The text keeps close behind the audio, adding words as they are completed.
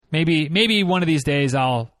Maybe one of these days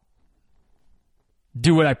I'll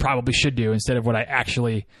do what I probably should do instead of what I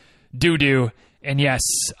actually do. And yes,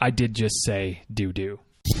 I did just say do.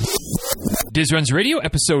 Diz Runs Radio,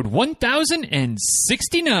 episode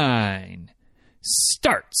 1069,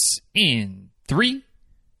 starts in 3,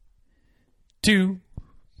 2.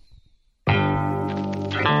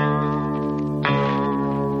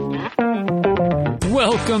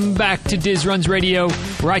 Welcome back to Diz Runs Radio,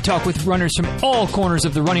 where I talk with runners from all corners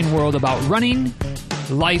of the running world about running,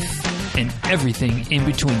 life, and everything in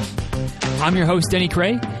between. I'm your host, Denny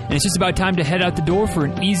Cray, and it's just about time to head out the door for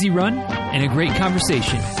an easy run and a great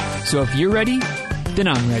conversation. So if you're ready, then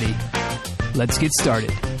I'm ready. Let's get started.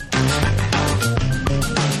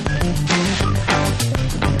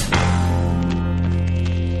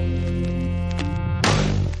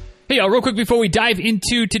 Hey, y'all, real quick before we dive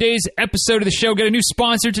into today's episode of the show, got a new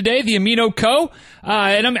sponsor today, the Amino Co.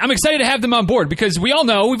 And I'm excited to have them on board because we all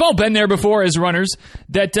know, we've all been there before as runners,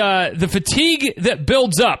 that the fatigue that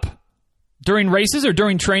builds up during races or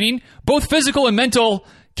during training, both physical and mental,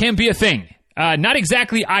 can be a thing. Not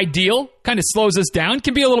exactly ideal, kind of slows us down,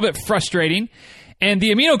 can be a little bit frustrating. And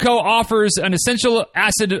the Amino Co. offers an essential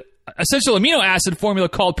amino acid formula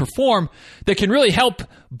called Perform that can really help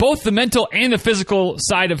both the mental and the physical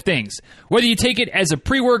side of things. Whether you take it as a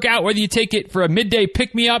pre-workout, whether you take it for a midday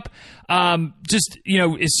pick-me-up, just, you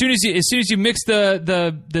know, as soon as you mix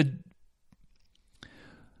the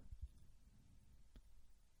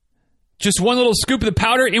just one little scoop of the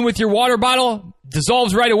powder in with your water bottle,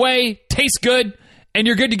 dissolves right away, tastes good, and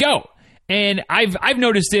you're good to go. And I've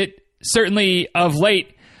noticed it certainly of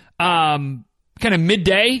late, kind of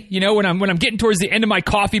midday, you know, when I'm getting towards the end of my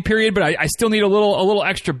coffee period, but I still need a little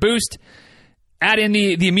extra boost. Add in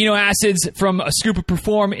the amino acids from a scoop of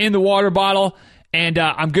Perform in the water bottle, and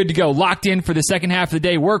I'm good to go. Locked in for the second half of the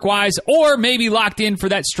day work-wise, or maybe locked in for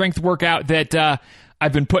that strength workout that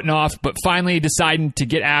I've been putting off, but finally deciding to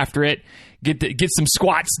get after it, get some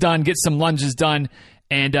squats done, get some lunges done,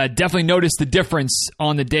 and definitely notice the difference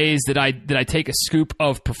on the days that I take a scoop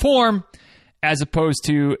of Perform as opposed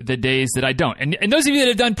to the days that I don't. And those of you that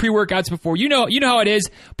have done pre-workouts before, you know how it is,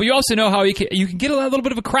 but you also know how you can get a little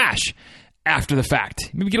bit of a crash after the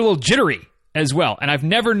fact. Maybe get a little jittery as well. And I've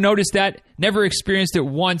never noticed that, never experienced it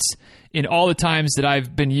once in all the times that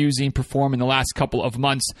I've been using Perform in the last couple of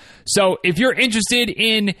months. So if you're interested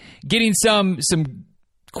in getting some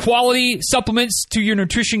quality supplements to your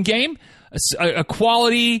nutrition game, a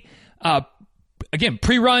quality, again,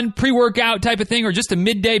 pre-run, pre-workout type of thing, or just a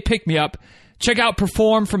midday pick-me-up, check out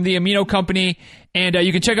Perform from the Amino Company, and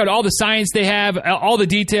you can check out all the science they have, all the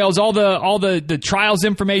details, all the trials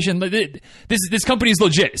information. This company is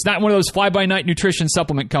legit. It's not one of those fly-by-night nutrition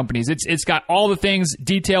supplement companies. It's got all the things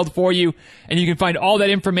detailed for you, and you can find all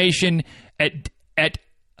that information at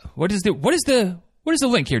what is the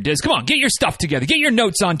link here, Diz? Come on, get your stuff together. Get your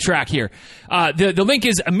notes on track here. The link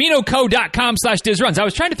is aminoco.com/DizRuns. I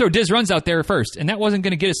was trying to throw Diz Runs out there first, and that wasn't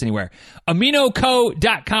going to get us anywhere.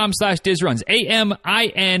 aminoco.com/DizRuns.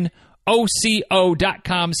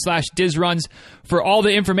 aminoco.com/DizRuns for all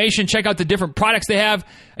the information. Check out the different products they have.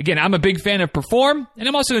 Again, I'm a big fan of Perform, and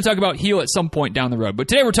I'm also going to talk about Heal at some point down the road. But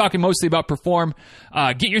today we're talking mostly about Perform.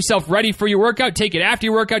 Get yourself ready for your workout. Take it after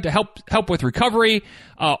your workout to help with recovery,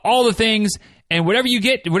 all the things. And whatever you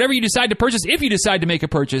decide to purchase, if you decide to make a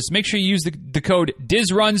purchase, make sure you use the code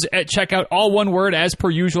DizRuns at checkout, all one word as per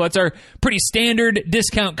usual. That's our pretty standard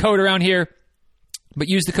discount code around here. But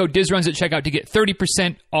use the code DizRuns at checkout to get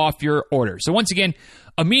 30% off your order. So once again,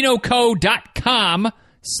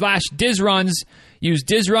 aminoco.com/DizRuns. Use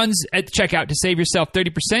DizRuns at checkout to save yourself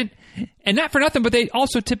 30%. And not for nothing, but they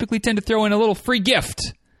also typically tend to throw in a little free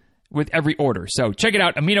gift with every order. So check it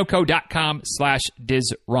out,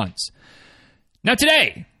 aminoco.com/DizRuns. Now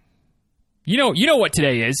today, you know what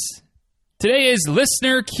today is. Today is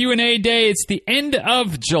Listener Q&A Day. It's the end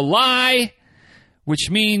of July, which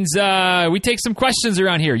means we take some questions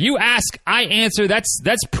around here. You ask, I answer. That's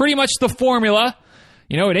pretty much the formula.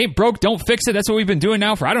 You know, it ain't broke, don't fix it. That's what we've been doing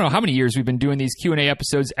now for I don't know how many years we've been doing these Q&A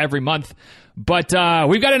episodes every month. But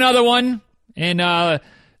we've got another one, and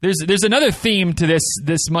there's another theme to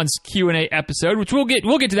this month's Q&A episode, which we'll get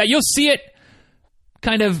to that. You'll see it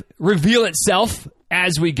kind of reveal itself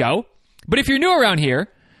as we go. But if you're new around here,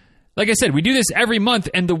 like I said, we do this every month,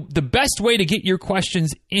 and the best way to get your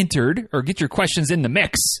questions entered or get your questions in the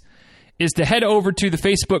mix is to head over to the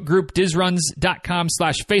Facebook group,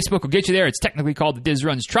 dizruns.com/Facebook. We'll get you there. It's technically called the Diz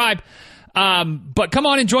Runs Tribe. But come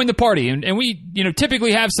on and join the party. And we,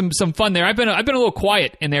 typically have some fun there. I've been a little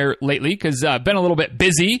quiet in there lately because I've been a little bit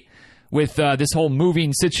busy with this whole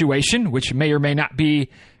moving situation, which may or may not be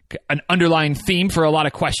an underlying theme for a lot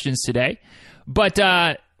of questions today. But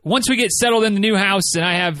once we get settled in the new house and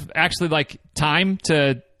I have actually like time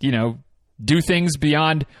to, do things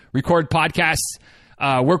beyond record podcasts,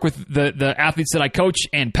 work with the athletes that I coach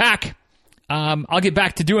and pack, I'll get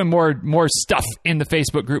back to doing more stuff in the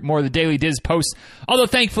Facebook group, more of the Daily Diz posts. Although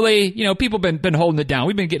thankfully, people been holding it down.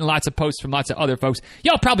 We've been getting lots of posts from lots of other folks.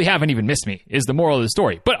 Y'all probably haven't even missed me, is the moral of the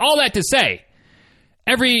story. But all that to say,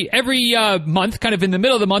 every month, kind of in the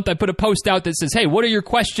middle of the month, I put a post out that says, hey, what are your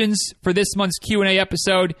questions for this month's Q&A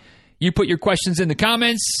episode? You put your questions in the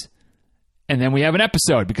comments, and then we have an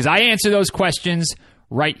episode because I answer those questions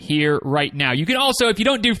right here, right now. You can also, if you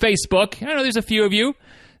don't do Facebook, I know there's a few of you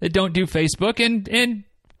that don't do Facebook, and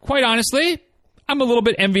quite honestly, I'm a little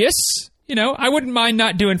bit envious. I wouldn't mind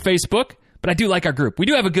not doing Facebook, but I do like our group. We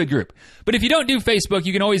do have a good group. But if you don't do Facebook,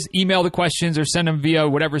 you can always email the questions or send them via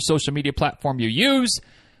whatever social media platform you use.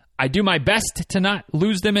 I do my best to not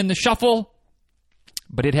lose them in the shuffle,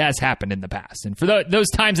 but it has happened in the past. And for those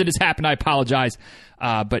times it has happened, I apologize.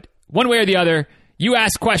 But one way or the other, you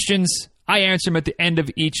ask questions, I answer them at the end of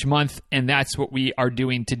each month, and that's what we are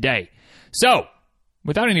doing today. So,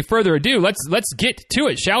 without any further ado, let's get to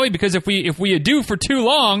it, shall we? Because if we ado for too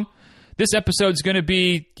long, this episode's going to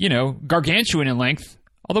be, gargantuan in length.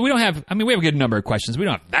 Although we have a good number of questions. We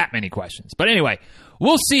don't have that many questions. But anyway,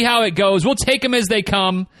 we'll see how it goes. We'll take them as they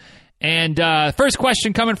come. And first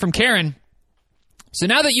question coming from Karen. So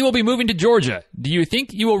now that you will be moving to Georgia, do you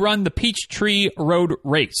think you will run the Peachtree Road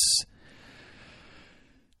Race?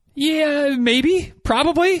 Yeah, maybe.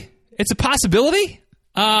 Probably. It's a possibility.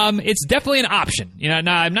 It's definitely an option. Now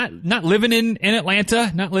I'm not living in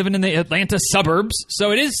Atlanta, not living in the Atlanta suburbs.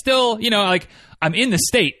 So it is still, like I'm in the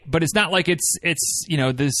state, but it's not like it's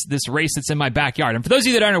this race that's in my backyard. And for those of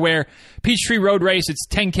you that aren't aware, Peachtree Road Race, it's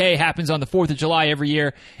 10K, happens on the 4th of July every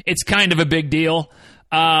year. It's kind of a big deal.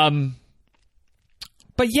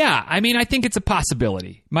 But yeah, I think it's a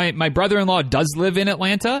possibility. My brother-in-law does live in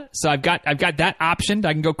Atlanta, so I've got that option.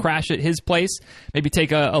 I can go crash at his place, maybe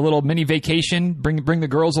take a little mini vacation, bring the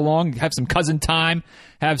girls along, have some cousin time,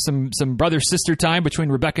 have some brother-sister time between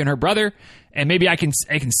Rebecca and her brother, and maybe I can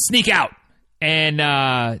sneak out and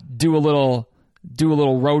do a little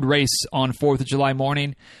road race on 4th of July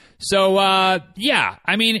morning. So yeah,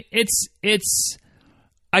 it's.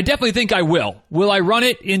 I definitely think I will. Will I run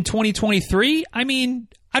it in 2023?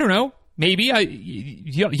 I don't know. Maybe.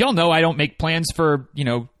 Y'all know I don't make plans for,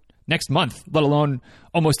 next month, let alone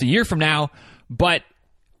almost a year from now. But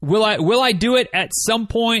will I do it at some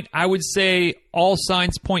point? I would say all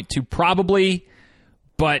signs point to probably.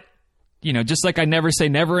 But, just like I never say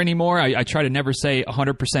never anymore, I try to never say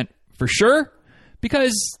 100% for sure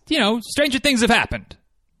because, stranger things have happened.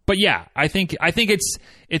 But yeah, I think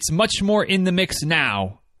it's much more in the mix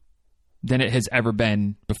now than it has ever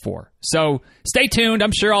been before. So stay tuned.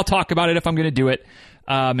 I'm sure I'll talk about it if I'm going to do it.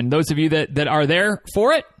 And those of you that are there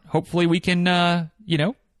for it, hopefully we can,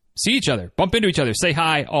 see each other, bump into each other, say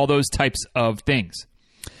hi, all those types of things.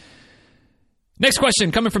 Next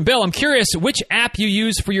question coming from Bill. I'm curious which app you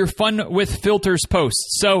use for your Fun with Filters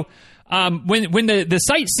posts. So when the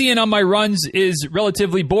sightseeing on my runs is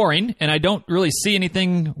relatively boring and I don't really see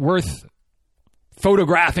anything worth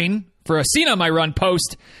photographing for a Seen on My Run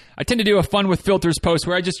post, I tend to do a Fun with Filters post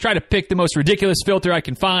where I just try to pick the most ridiculous filter I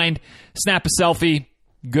can find, snap a selfie,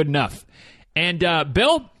 good enough. And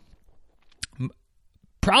Bill,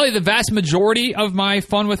 probably the vast majority of my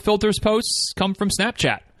Fun with Filters posts come from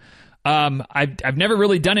Snapchat. I've never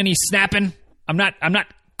really done any snapping. I'm not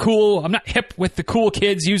cool. I'm not hip with the cool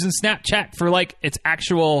kids using Snapchat for like its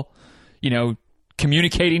actual,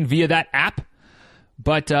 communicating via that app.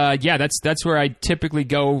 But yeah, that's where I typically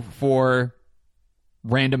go for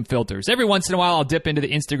random filters. Every once in a while, I'll dip into the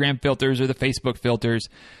Instagram filters or the Facebook filters,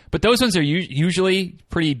 but those ones are usually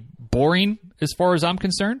pretty boring as far as I'm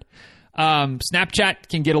concerned. Snapchat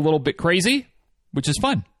can get a little bit crazy, which is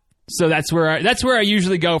fun. So that's where I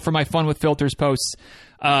usually go for my Fun with Filters posts.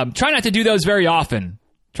 Try not to do those very often.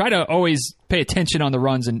 Try to always pay attention on the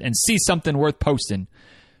runs and see something worth posting.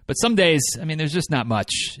 But some days, there's just not much,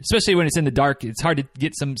 especially when it's in the dark. It's hard to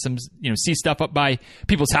get some see stuff up by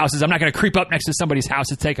people's houses. I'm not going to creep up next to somebody's house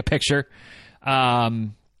to take a picture.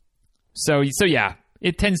 So yeah,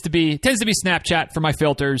 it tends to be Snapchat for my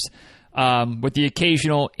filters, with the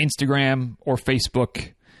occasional Instagram or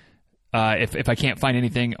Facebook, if I can't find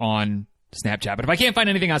anything on Snapchat. But if I can't find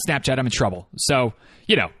anything on Snapchat, I'm in trouble. So,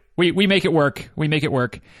 we make it work. We make it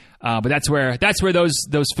work. But that's where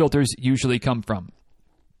those filters usually come from.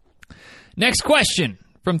 Next question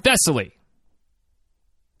from Thessaly.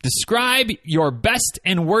 Describe your best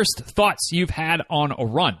and worst thoughts you've had on a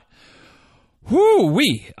run.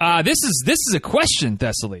 Whoo-wee. This is a question,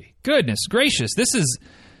 Thessaly. Goodness gracious. This is,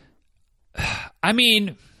 I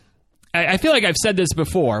mean, I feel like I've said this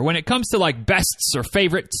before. When it comes to like bests or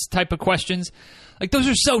favorites type of questions, like those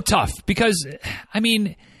are so tough because, I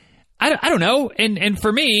mean, I don't know. And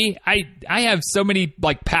for me, I have so many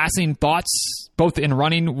like passing thoughts, both in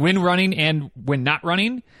running, when running and when not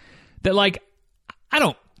running, that like, I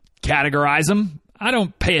don't categorize them. I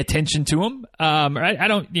don't pay attention to them. I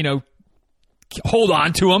don't, hold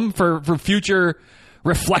on to them for future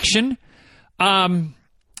reflection. So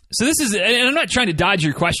this is, and I'm not trying to dodge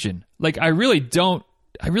your question. Like, I really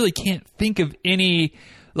can't think of any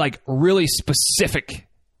like really specific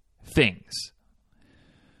things.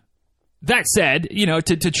 That said,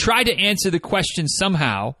 to try to answer the question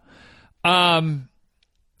somehow, I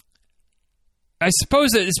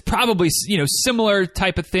suppose that it's probably, similar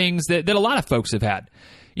type of things that a lot of folks have had.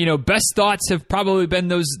 Best thoughts have probably been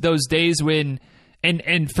those days when,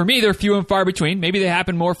 and for me, they're few and far between. Maybe they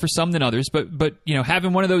happen more for some than others, but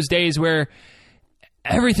having one of those days where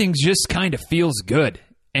everything just kind of feels good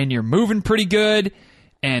and you're moving pretty good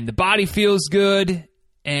and the body feels good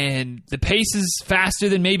and the pace is faster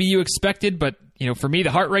than maybe you expected. But, for me,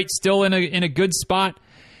 the heart rate's still in a good spot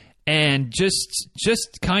and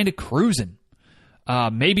just kind of cruising.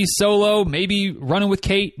 Maybe solo, maybe running with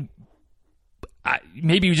Kate,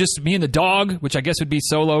 maybe just me and the dog, which I guess would be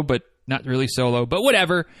solo, but not really solo, but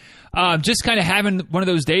whatever. Just kind of having one of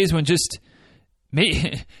those days when just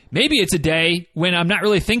maybe it's a day when I'm not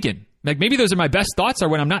really thinking. Like maybe those are my best thoughts, are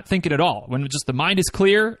when I'm not thinking at all, when just the mind is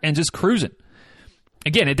clear and just cruising.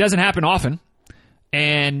 Again, it doesn't happen often,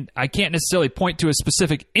 and I can't necessarily point to a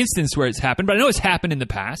specific instance where it's happened, but I know it's happened in the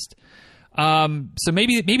past. So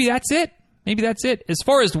maybe that's it. Maybe that's it. As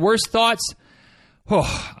far as worst thoughts,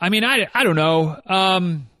 I don't know.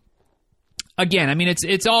 Again,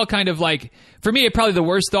 it's all kind of like, for me, probably the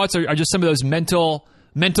worst thoughts are just some of those mental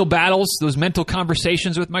battles, those mental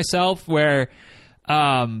conversations with myself where,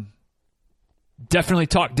 definitely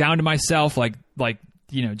talk down to myself,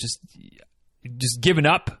 just giving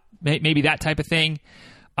up, maybe that type of thing.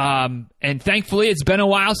 And thankfully it's been a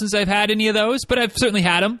while since I've had any of those, but I've certainly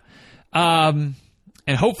had them.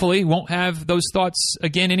 And hopefully won't have those thoughts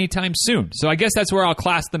again anytime soon. So I guess that's where I'll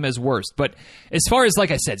class them as worst. But as far as, like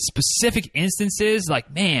I said, specific instances, like,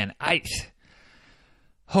 man, I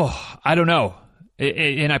don't know.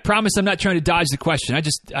 And I promise I'm not trying to dodge the question.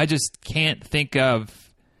 I just can't think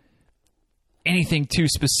of anything too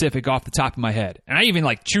specific off the top of my head. And I even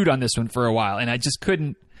chewed on this one for a while, and I just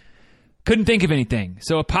couldn't think of anything.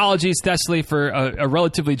 So apologies, Thessaly, for a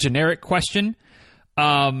relatively generic question.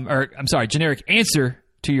 Generic answer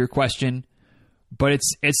to your question, but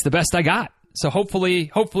it's the best I got. So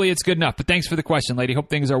hopefully it's good enough. But thanks for the question, lady. Hope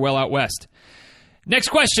things are well out west. Next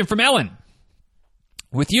question from Ellen.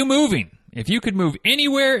 With you moving, if you could move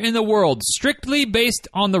anywhere in the world strictly based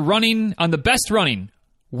on the best running,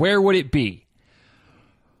 where would it be?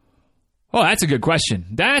 Oh, that's a good question.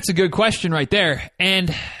 That's a good question right there.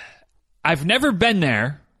 And I've never been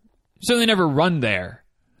there, certainly never run there.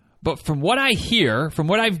 But from what I hear, from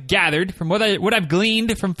what I've gathered, from what I've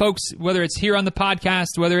gleaned from folks, whether it's here on the podcast,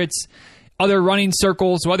 whether it's other running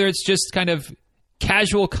circles, whether it's just kind of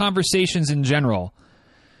casual conversations in general,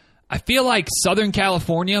 I feel like Southern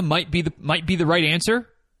California might be the right answer.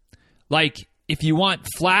 Like if you want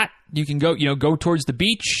flat, you can go towards the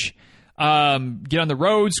beach, get on the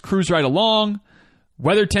roads, cruise right along.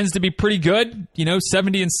 Weather tends to be pretty good,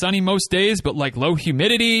 70 and sunny most days, but low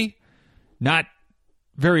humidity, not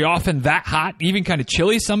very often that hot, even kind of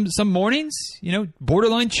chilly some mornings,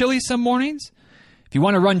 borderline chilly some mornings. If you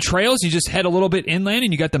want to run trails, you just head a little bit inland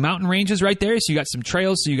and you got the mountain ranges right there. So you got some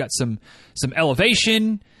trails, so you got some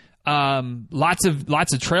elevation, lots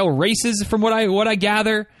of trail races from what I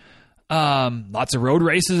gather. Lots of road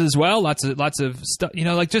races as well. Lots of stuff,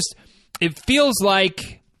 just it feels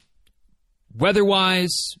like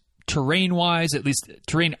weather-wise, terrain-wise, at least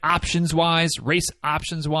terrain options-wise, race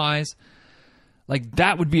options-wise,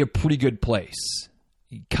 that would be a pretty good place.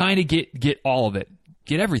 You kind of get all of it.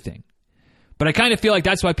 Get everything. But I kind of feel like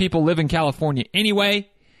that's why people live in California anyway,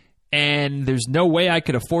 and there's no way I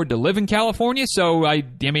could afford to live in California, so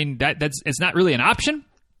it's not really an option.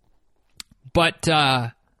 But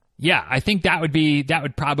yeah, I think that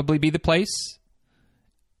would probably be the place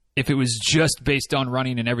if it was just based on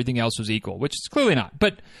running and everything else was equal, which is clearly not.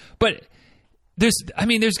 But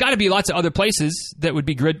there's got to be lots of other places that would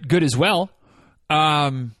be good as well.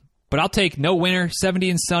 But I'll take no winter, 70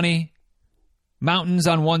 and sunny, mountains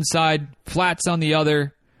on one side, flats on the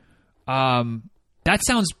other. That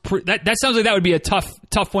sounds like that would be a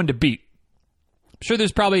tough one to beat. sure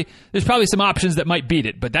there's probably some options that might beat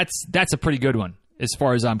it, but that's a pretty good one as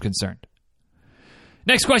far as I'm concerned.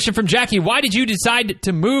 Next question from Jackie. Why did you decide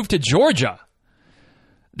to move to Georgia?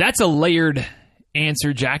 That's a layered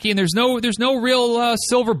answer, Jackie, and there's no real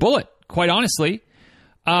silver bullet, quite honestly.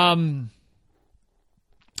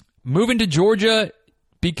 Moving to Georgia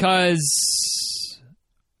because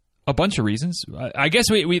a bunch of reasons. I guess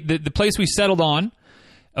the place we settled on,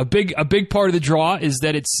 a big part of the draw is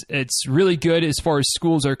that it's really good as far as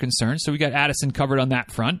schools are concerned. So we got Addison covered on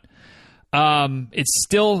that front. It's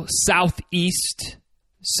still southeast,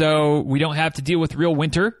 so we don't have to deal with real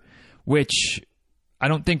winter, which I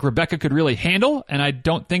don't think Rebecca could really handle, and I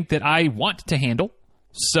don't think that I want to handle.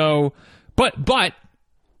 So, but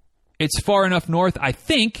it's far enough north, I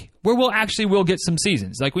think, where we'll get some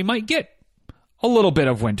seasons. Like, we might get a little bit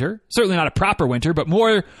of winter, certainly not a proper winter, but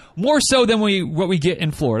more so than what we get in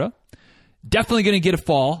Florida. Definitely going to get a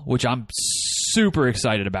fall, which I'm super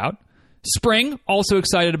excited about. Spring, also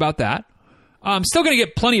excited about that. I'm still going to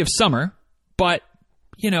get plenty of summer, but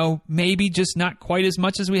maybe just not quite as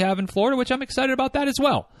much as we have in Florida, which I'm excited about that as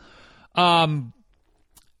well.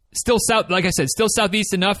 Still like I said, still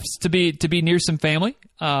southeast enough to be near some family.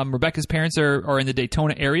 Rebecca's parents are in the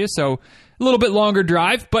Daytona area, so a little bit longer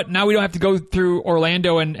drive, but now we don't have to go through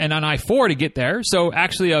Orlando and on I-4 to get there. So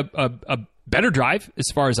actually a better drive as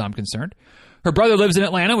far as I'm concerned. Her brother lives in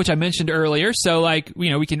Atlanta, which I mentioned earlier. So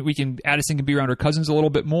Addison can be around her cousins a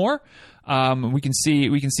little bit more. We can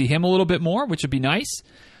see him a little bit more, which would be nice.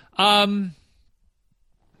 Cost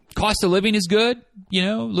of living is good,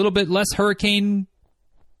 a little bit less hurricane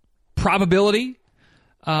probability,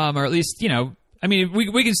 or at least,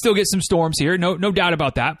 we can still get some storms here. No doubt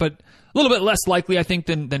about that, but a little bit less likely, I think,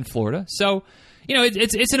 than Florida. So,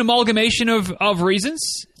 it's an amalgamation of reasons.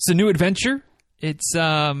 It's a new adventure. It's,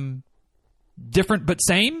 different but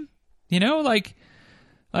same, like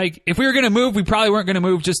if we were going to move, we probably weren't going to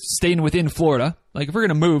move just staying within Florida. Like, if we're going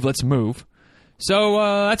to move, let's move. So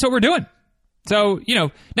that's what we're doing. So,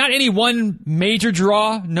 not any one major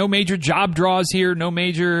draw, no major job draws here, no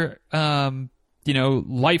major,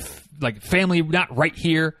 life, like family, not right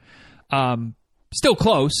here. Still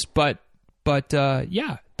close, but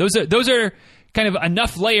yeah, those are kind of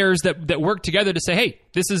enough layers that work together to say, hey,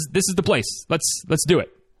 this is the place. Let's do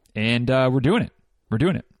it. And we're doing it. We're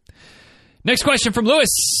doing it. Next question from Lewis.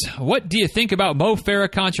 What do you think about Mo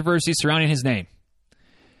Farah controversy surrounding his name?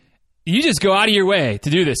 You just go out of your way to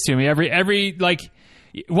do this to me every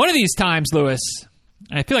one of these times, Lewis.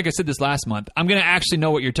 And I feel like I said this last month. I'm going to actually know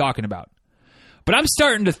what you're talking about. But I'm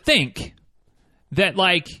starting to think that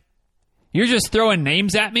you're just throwing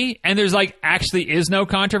names at me and there's actually is no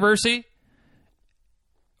controversy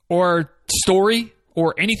or story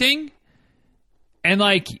or anything. And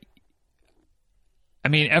FYI,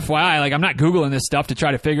 I'm not Googling this stuff to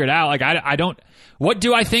try to figure it out. I don't. What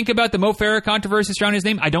do I think about the Mo Farah controversy surrounding his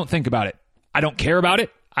name? I don't think about it. I don't care about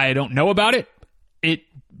it. I don't know about it. It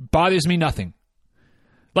bothers me nothing.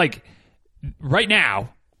 Right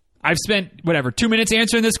now, I've spent 2 minutes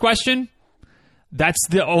answering this question. That's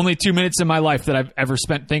the only 2 minutes in my life that I've ever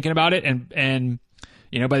spent thinking about it. And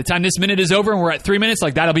by the time this minute is over and we're at 3 minutes,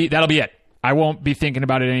 that'll be it. I won't be thinking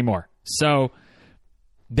about it anymore. So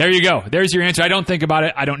there you go. There's your answer. I don't think about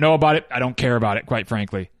it. I don't know about it. I don't care about it, quite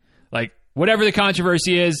frankly. Whatever the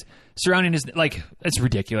controversy is surrounding his, it's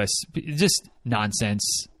ridiculous. Just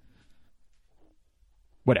nonsense.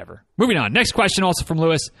 Whatever. Moving on. Next question also from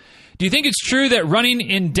Lewis. Do you think it's true that running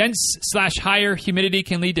in dense/higher humidity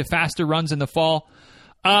can lead to faster runs in the fall?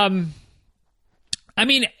 I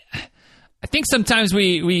think sometimes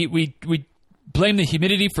we blame the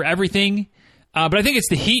humidity for everything, but I think it's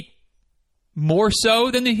the heat more so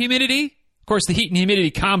than the humidity. Of course, the heat and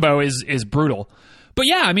humidity combo is brutal. But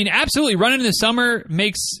yeah, absolutely. Running in the summer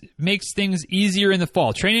makes things easier in the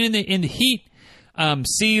fall. Training in the heat.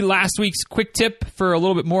 See last week's quick tip for a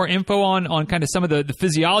little bit more info on kind of some of the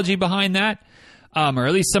physiology behind that, or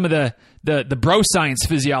at least some of the bro science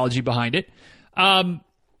physiology behind it.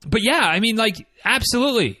 But yeah,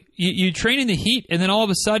 absolutely. You train in the heat, and then all of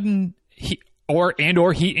a sudden, heat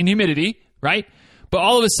and humidity, right? But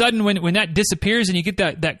all of a sudden, when that disappears and you get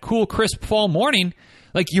that cool, crisp fall morning,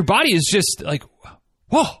 your body is just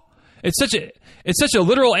whoa! It's such a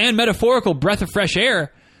literal and metaphorical breath of fresh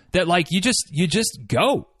air that you just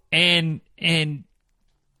go and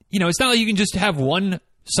it's not like you can just have one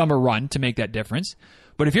summer run to make that difference.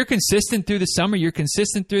 But if you're consistent through the summer, you're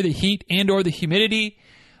consistent through the heat and or the humidity.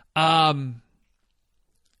 Your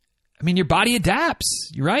body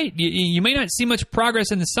adapts, right? You may not see much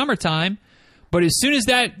progress in the summertime, but as soon as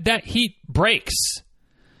that heat breaks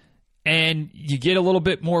and you get a little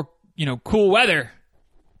bit more cool weather,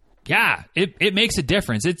 yeah, it makes a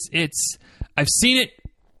difference. I've seen it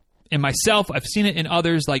in myself. I've seen it in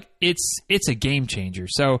others. Like it's a game changer.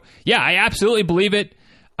 So yeah, I absolutely believe it.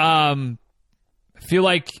 I feel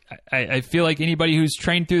like anybody who's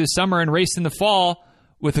trained through the summer and raced in the fall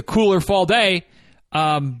with a cooler fall day,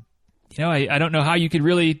 I don't know how you could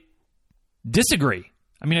really disagree.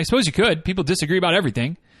 I mean, I suppose you could. People disagree about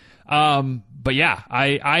everything. But yeah,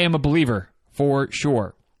 I am a believer for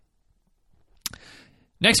sure.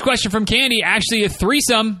 Next question from Candy. Actually, a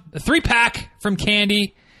 3-pack from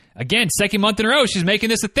Candy. Again, second month in a row, she's making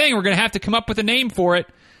this a thing. We're going to have to come up with a name for it.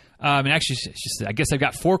 And actually, I guess I've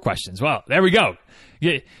got 4 questions. Well, there we go.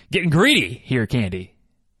 Getting greedy here, Candy.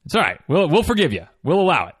 It's all right. We'll forgive you. We'll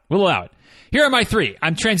allow it. Here are my 3.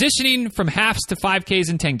 I'm transitioning from halves to 5Ks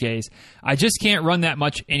and 10Ks. I just can't run that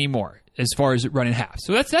much anymore as far as running halves.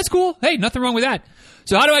 So that's cool. Hey, nothing wrong with that.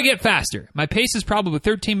 So how do I get faster? My pace is probably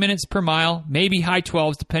 13 minutes per mile, maybe high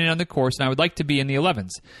 12s depending on the course, and I would like to be in the 11s.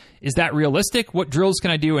 Is that realistic? What drills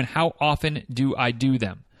can I do, and how often do I do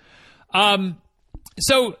them?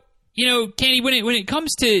 So, Candy, when it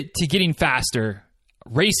comes to getting faster,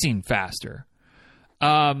 racing faster,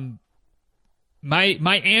 my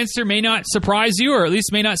answer may not surprise you, or at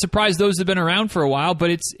least may not surprise those that have been around for a while, but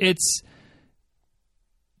it's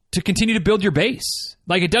to continue to build your base.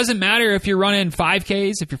 Like, it doesn't matter if you're running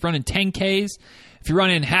 5Ks, if you're running 10Ks, if you're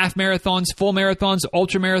running half marathons, full marathons,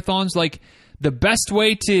 ultra marathons. Like, the best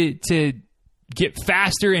way to get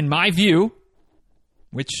faster, in my view,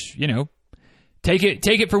 which, take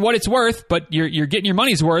it for what it's worth, but you're getting your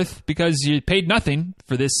money's worth because you paid nothing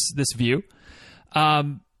for this view.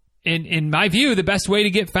 In my view, the best way to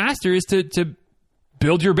get faster is to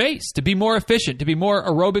build your base, to be more efficient, to be more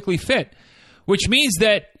aerobically fit. Which means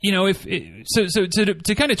that,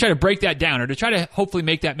 to kind of try to break that down, or to try to hopefully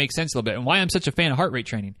make that make sense a little bit, and why I'm such a fan of heart rate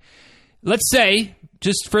training. Let's say,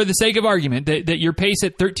 just for the sake of argument, that your pace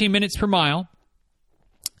at 13 minutes per mile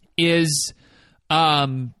is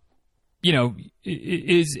a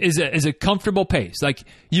comfortable pace. Like,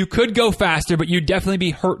 you could go faster, but you'd definitely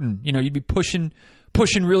be hurting. You'd be pushing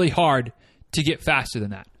really hard to get faster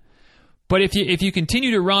than that. But if you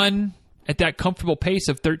continue to run at that comfortable pace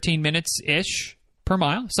of 13 minutes-ish per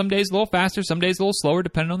mile, some days a little faster, some days a little slower,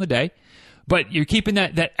 depending on the day, but you're keeping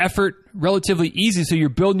that effort relatively easy, so you're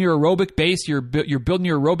building your aerobic base, you're building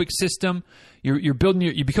your aerobic system, you're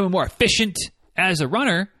becoming more efficient as a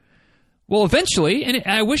runner. Well, eventually, and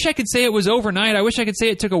I wish I could say it was overnight, I wish I could say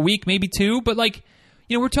it took a week, maybe 2, but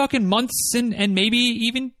we're talking months and maybe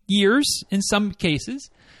even years in some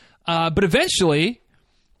cases. But eventually,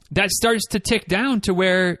 that starts to tick down to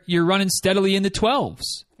where you're running steadily in the 12s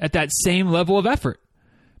at that same level of effort,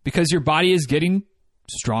 because your body is getting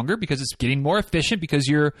stronger, because it's getting more efficient, because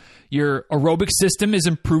your aerobic system is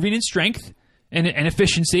improving in strength and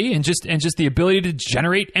efficiency and just the ability to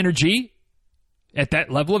generate energy at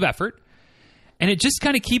that level of effort. And it just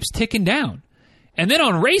kind of keeps ticking down. And then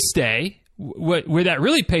on race day, where that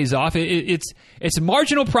really pays off, it's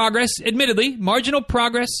marginal progress, admittedly, marginal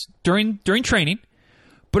progress during training.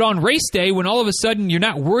 But on race day, when all of a sudden you're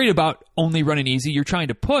not worried about only running easy, you're trying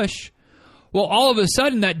to push, well, all of a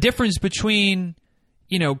sudden that difference between,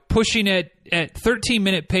 pushing at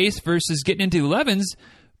 13-minute pace versus getting into the 11s,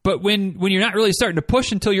 but when you're not really starting to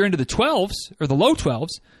push until you're into the 12s or the low 12s.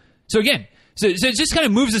 So again, so it just kind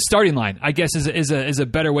of moves the starting line, I guess, is a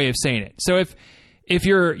better way of saying it. So if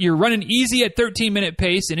you're running easy at 13-minute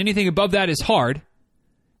pace and anything above that is hard,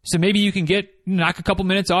 so maybe you can knock a couple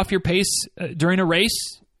minutes off your pace during a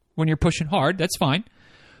race when you're pushing hard. That's fine.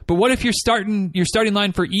 But what if your starting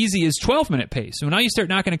line for easy is 12-minute pace? So now you start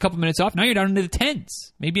knocking a couple minutes off. Now you're down into the 10s,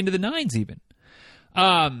 maybe into the 9s even.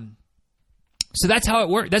 So that's how it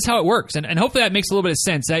works. That's how it works, and hopefully that makes a little bit of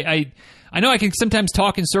sense. I know I can sometimes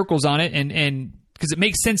talk in circles on it, and because it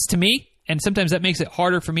makes sense to me, and sometimes that makes it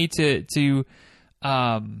harder for me to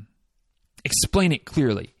explain it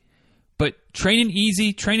clearly. But training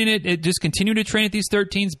easy, training it, just continue to train at these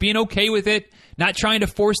 13s, being okay with it, not trying to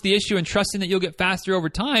force the issue and trusting that you'll get faster over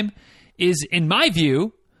time is, in my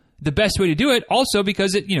view, the best way to do it. Also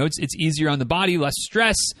because it's easier on the body, less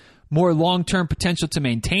stress, more long-term potential to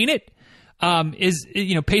maintain it.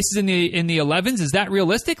 Paces in the 11s, is that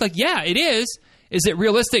realistic? Like, yeah, it is. Is it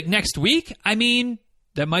realistic next week? I mean,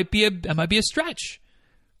 that might be a stretch.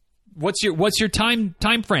 What's your time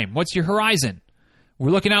frame? What's your horizon? We're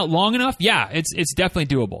looking out long enough? Yeah, it's definitely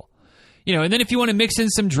doable. And then if you want to mix in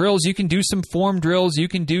some drills, you can do some form drills, you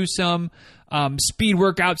can do some speed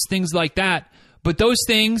workouts, things like that. But those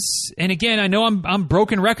things, and again, I know I'm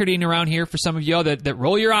broken recording around here for some of y'all that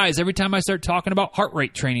roll your eyes every time I start talking about heart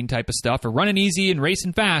rate training type of stuff or running easy and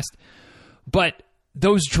racing fast. But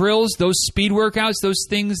those drills, those speed workouts, those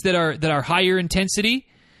things that are higher intensity,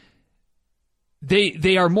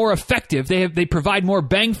 they are more effective. They provide more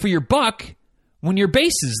bang for your buck when your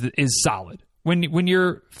base is solid. When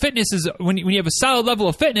your fitness is when you have a solid level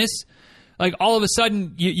of fitness, like all of a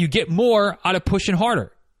sudden you get more out of pushing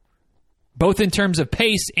harder, both in terms of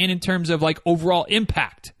pace and in terms of like overall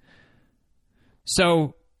impact.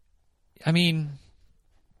 So, I mean,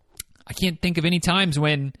 I can't think of any times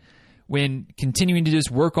when continuing to just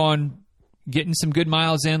work on getting some good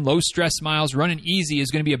miles in, low stress miles, running easy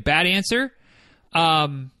is going to be a bad answer.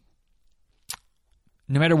 No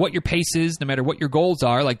matter what your pace is, no matter what your goals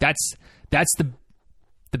are, like that's the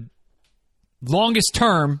longest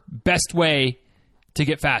term best way to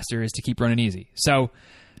get faster is to keep running easy. So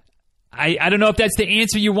I don't know if that's the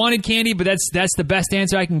answer you wanted, Candy, but that's the best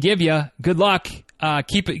answer I can give you. Good luck.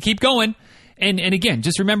 Keep going. And again,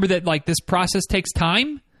 just remember that like this process takes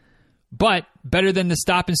time, but better than the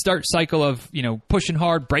stop and start cycle of, pushing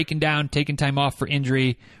hard, breaking down, taking time off for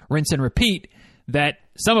injury, rinse and repeat, that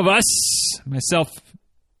some of us, myself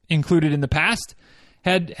included in the past,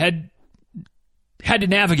 had to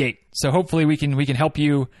navigate. So hopefully we can help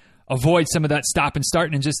you avoid some of that stop and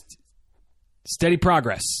start and just steady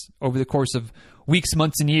progress over the course of weeks,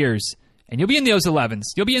 months, and years. And you'll be in those 11s.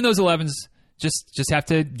 Just have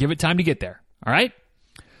to give it time to get there. All right?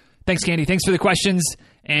 Thanks, Candy. Thanks for the questions.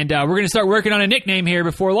 And we're going to start working on a nickname here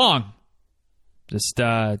before long. Just,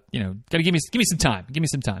 got to give me some time. Give me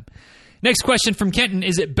some time. Next question from Kenton.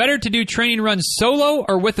 Is it better to do training runs solo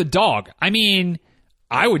or with a dog? I mean,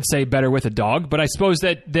 I would say better with a dog, but I suppose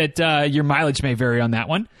that your mileage may vary on that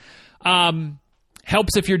one.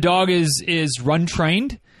 Helps if your dog is run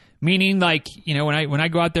trained, meaning like, when I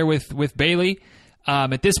go out there with Bailey,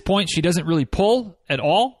 at this point, she doesn't really pull at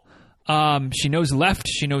all. She knows left,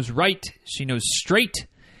 she knows right, she knows straight,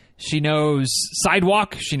 she knows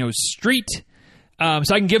sidewalk, she knows street. So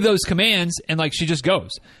I can give those commands and like she just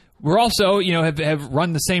goes. We're also, have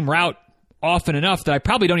run the same route often enough that I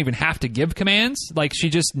probably don't even have to give commands. Like she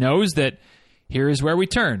just knows that here is where we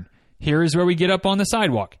turn. Here is where we get up on the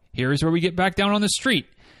sidewalk. Here is where we get back down on the street.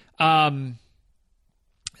 So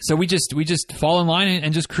we just fall in line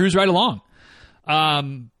and just cruise right along.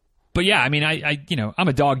 But yeah, I mean, I'm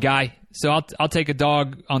a dog guy, so I'll take a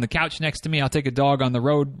dog on the couch next to me. I'll take a dog on the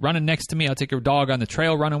road running next to me. I'll take a dog on the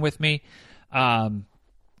trail running with me.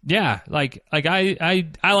 Yeah, like I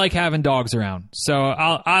like having dogs around. So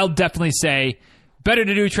I'll definitely say better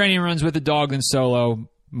to do training runs with a dog than solo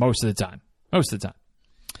most of the time. Most of the time.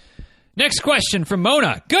 Next question from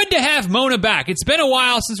Mona. Good to have Mona back. It's been a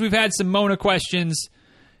while since we've had some Mona questions,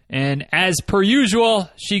 and as per usual,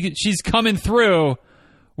 she's coming through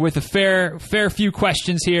with a fair few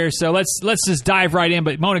questions here. So let's just dive right in.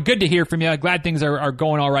 But Mona, good to hear from you. Glad things are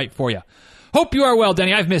going all right for you. Hope you are well,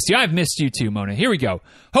 Denny. I've missed you. I've missed you too, Mona. Here we go.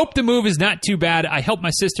 Hope the move is not too bad. I helped my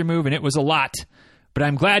sister move, and it was a lot. But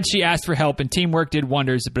I'm glad she asked for help, and teamwork did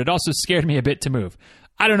wonders. But it also scared me a bit to move.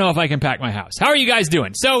 I don't know if I can pack my house. How are you guys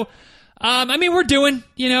doing? So, I mean, we're doing.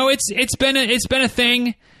 It's been a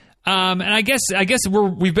thing. And I guess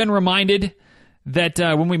we've been reminded that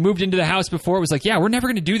when we moved into the house before, it was like, yeah, we're never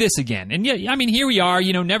going to do this again. And yeah, I mean, here we are.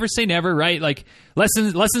 Never say never, right? Like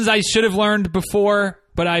lessons I should have learned before,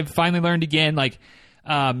 but I've finally learned again. Like,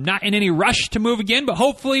 not in any rush to move again, but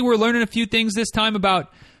hopefully we're learning a few things this time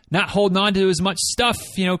about not holding on to as much stuff.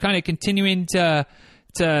 Kind of continuing to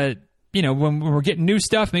when we're getting new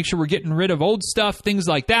stuff, make sure we're getting rid of old stuff, things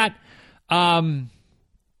like that. I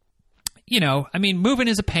mean, moving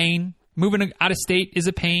is a pain. Moving out of state is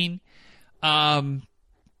a pain. I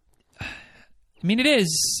mean, it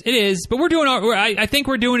is, but we're doing I think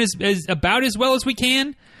we're doing as about as well as we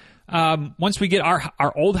can. Once we get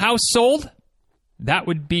our old house sold, that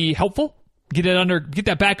would be helpful. Get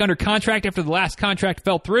that back under contract after the last contract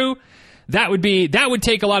fell through. That would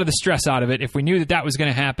take a lot of the stress out of it if we knew that was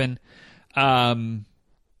going to happen.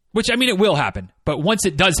 Which, I mean, it will happen, but once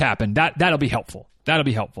it does happen, that'll be helpful. That'll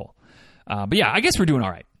be helpful. But yeah, I guess we're doing all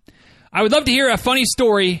right. I would love to hear a funny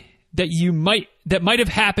story that might have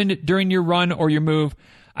happened during your run or your move.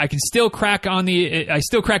 I still crack up on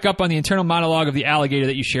the internal monologue of the alligator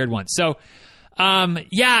that you shared once. So,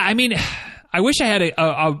 yeah, I mean, I wish I had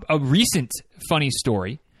a recent funny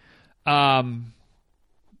story. Not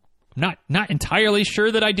entirely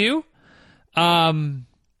sure that I do.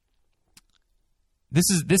 This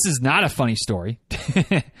is not a funny story,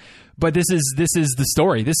 but this is the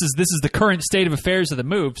story. This is the current state of affairs of the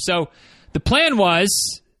move. So the plan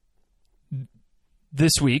was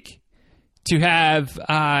this week to have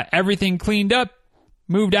everything cleaned up,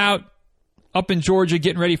 moved out, up in Georgia,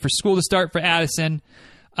 getting ready for school to start for Addison.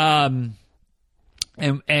 And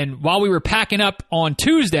while we were packing up on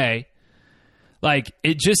Tuesday, like,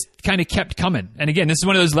 it just kind of kept coming. And again, this is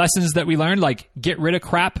one of those lessons that we learned, like, get rid of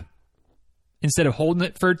crap instead of holding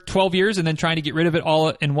it for 12 years and then trying to get rid of it all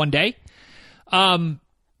in one day.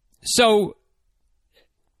 So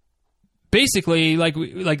basically, like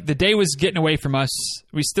the day was getting away from us.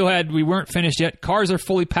 We weren't finished yet. Cars are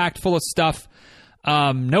fully packed full of stuff.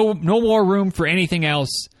 No more room for anything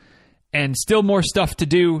else, and still more stuff to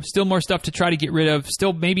do, still more stuff to try to get rid of,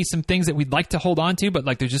 still maybe some things that we'd like to hold on to, but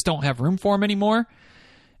like they just don't have room for them anymore.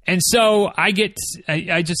 And so I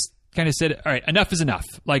just kind of said, all right, enough is enough.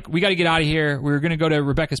 Like, we got to get out of here. We were going to go to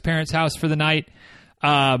Rebecca's parents' house for the night.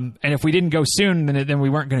 And if we didn't go soon, then we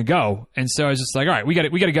weren't going to go. And so I was just like, all right, we got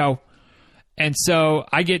to go. And so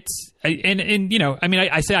I say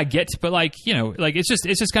I get, but like, you know, like it's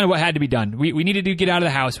just kind of what had to be done. We needed to get out of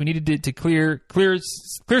the house. We needed to clear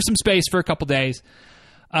some space for a couple days.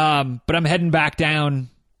 But I'm heading back down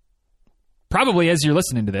probably as you're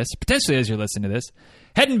listening to this, potentially as you're listening to this,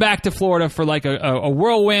 heading back to Florida for like a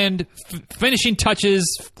whirlwind, finishing touches,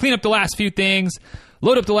 clean up the last few things,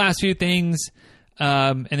 load up the last few things,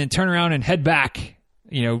 and then turn around and head back,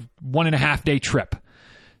 1.5 day trip.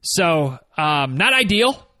 So, not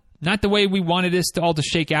ideal, not the way we wanted this all to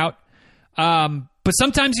shake out. But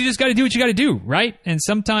sometimes you just got to do what you got to do, right? And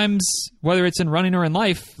sometimes, whether it's in running or in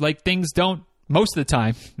life, like things don't, most of the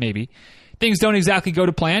time, maybe, things don't exactly go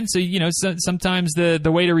to plan. So, sometimes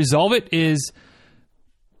the way to resolve it is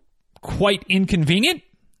quite inconvenient,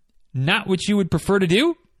 not what you would prefer to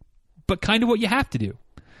do, but kind of what you have to do.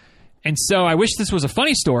 And so I wish this was a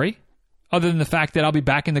funny story, other than the fact that I'll be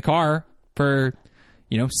back in the car for,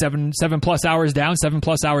 7+ hours down,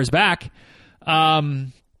 7+ hours back.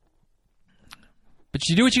 But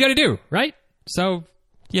you do what you got to do, right? So,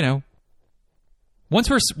 once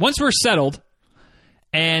we're settled,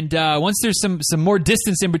 and once there's some more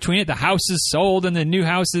distance in between it, the house is sold and the new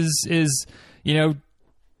house is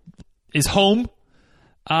home.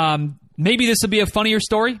 Maybe this will be a funnier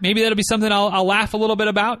story. Maybe that'll be something I'll laugh a little bit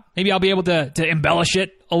about. Maybe I'll be able to embellish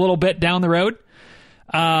it a little bit down the road.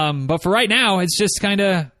 But for right now, it's just kind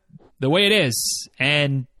of the way it is,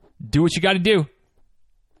 and do what you got to do.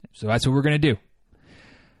 So that's what we're going to do.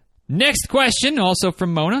 Next question, also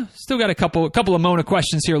from Mona. Still got a couple of Mona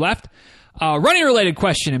questions here left. Running related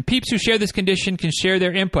question, and peeps who share this condition can share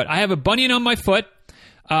their input. I have a bunion on my foot,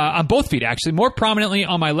 on both feet actually, more prominently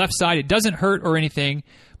on my left side. It doesn't hurt or anything,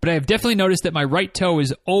 but I have definitely noticed that my right toe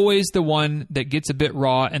is always the one that gets a bit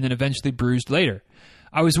raw and then eventually bruised later.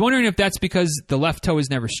 I was wondering if that's because the left toe is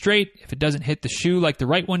never straight, if it doesn't hit the shoe like the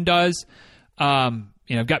right one does.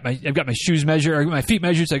 I've got my shoes measured, or my feet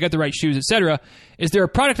measured, so I got the right shoes, etc. Is there a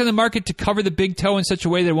product on the market to cover the big toe in such a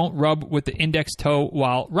way that it won't rub with the index toe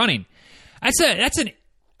while running? That's a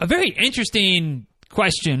very interesting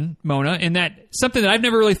question, Mona, in that something that I've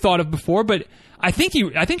never really thought of before, but I think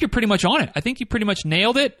you're pretty much on it. I think you pretty much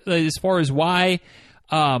nailed it as far as why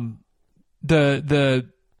the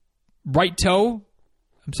right toe.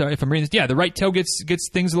 I'm sorry if I'm reading this. Yeah, the right toe gets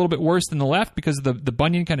things a little bit worse than the left because of the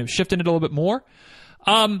bunion kind of shifting it a little bit more.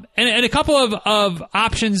 And a couple of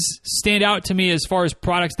options stand out to me as far as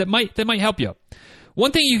products that might help you.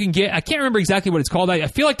 One thing you can get, I can't remember exactly what it's called. I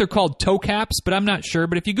feel like they're called toe caps, but I'm not sure.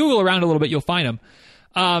 But if you Google around a little bit, you'll find them.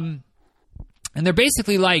 And they're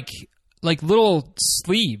basically like little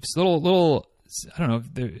sleeves, little. I don't know.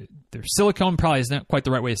 They're silicone. Probably is not quite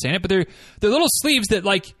the right way of saying it, but they're little sleeves that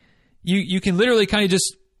like you can literally kind of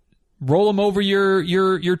just roll them over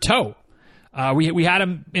your toe. We had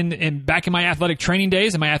them in back in my athletic training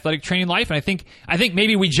days, in my athletic training life, and I think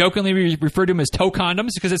maybe we jokingly refer to them as toe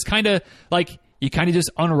condoms because it's kind of like you kind of just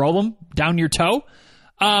unroll them down your toe.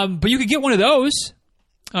 But you could get one of those.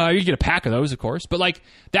 You could get a pack of those, of course. But like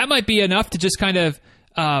that might be enough to just kind of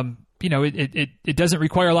it doesn't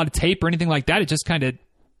require a lot of tape or anything like that. It just kind of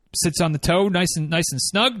sits on the toe, nice and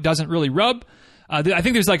snug. Doesn't really rub. I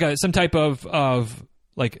think there's like some type of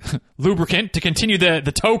like lubricant to continue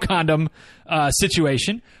the toe condom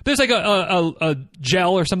situation. There's like a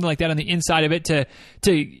gel or something like that on the inside of it to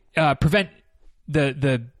prevent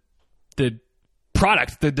the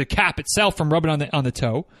product, the cap itself, from rubbing on the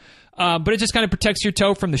toe. But it just kind of protects your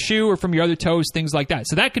toe from the shoe or from your other toes, things like that.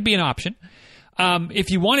 So that could be an option. If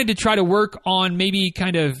you wanted to try to work on maybe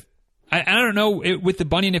kind of, I don't know, with the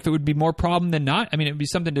bunion, if it would be more problem than not. I mean, it would be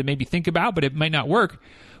something to maybe think about, but it might not work.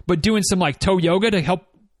 But doing some like toe yoga to help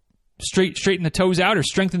straighten the toes out or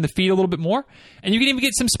strengthen the feet a little bit more. And you can even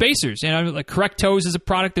get some spacers. Like Correct Toes is a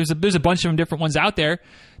product. There's a bunch of them, different ones out there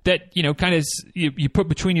that, kind of you put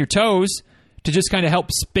between your toes to just kind of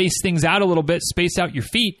help space things out a little bit, space out your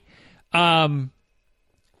feet. And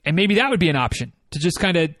maybe that would be an option to just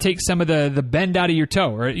kind of take some of the bend out of your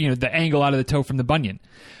toe, or, the angle out of the toe from the bunion.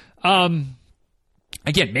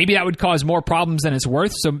 Again, maybe that would cause more problems than it's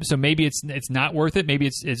worth. So maybe it's not worth it. Maybe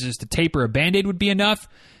it's just a tape or a Band-Aid would be enough.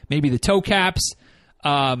 Maybe the toe caps.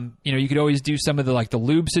 You could always do some of the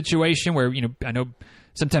lube situation where, I know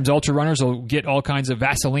sometimes ultra runners will get all kinds of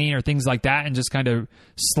Vaseline or things like that and just kind of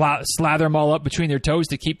slather them all up between their toes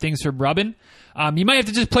to keep things from rubbing. You might have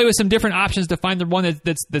to just play with some different options to find the one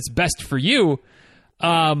that's best for you.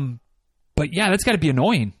 But yeah, that's got to be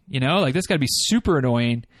annoying, that's got to be super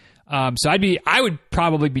annoying. So I would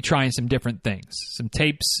probably be trying some different things, some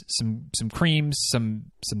tapes, some creams,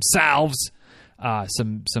 some salves,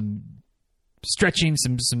 some stretching,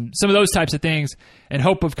 some of those types of things, and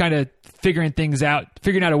hope of kind of figuring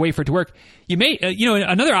out a way for it to work. You may,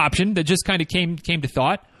 another option that just kind of came to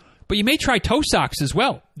thought, but you may try toe socks as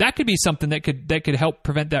well. That could be something that could help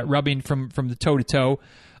prevent that rubbing from the toe to toe.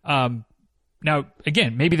 Now,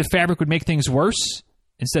 again, maybe the fabric would make things worse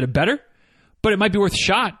instead of better, but it might be worth a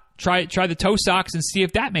shot. Try the toe socks and see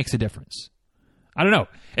if that makes a difference. I don't know.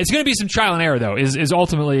 It's going to be some trial and error, though, is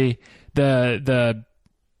ultimately the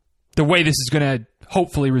way this is going to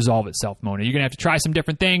hopefully resolve itself, Mona. You're going to have to try some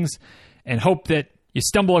different things and hope that you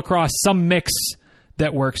stumble across some mix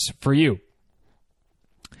that works for you.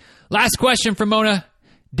 Last question from Mona.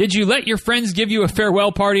 Did you let your friends give you a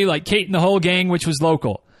farewell party like Kate and the whole gang, which was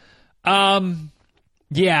local?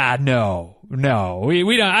 Yeah, no.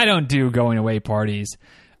 We don't. I don't do going away parties.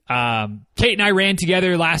 Kate and I ran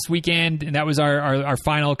together last weekend, and that was our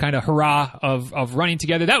final kind of hurrah of running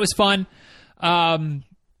together. That was fun.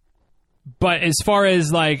 But as far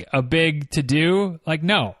as like a big to do,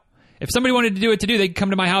 no. If somebody wanted to do it they could come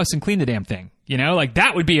to my house and clean the damn thing.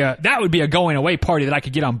 That would be a going away party that I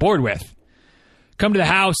could get on board with. Come to the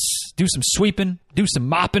house, do some sweeping, do some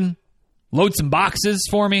mopping, load some boxes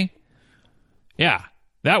for me. Yeah,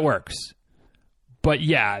 that works. But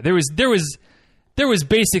yeah, there was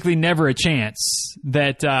basically never a chance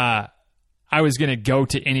that I was going to go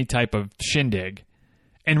to any type of shindig.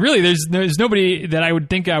 And really, there's nobody that I would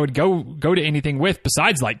think I would go to anything with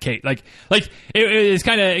besides like Kate. It's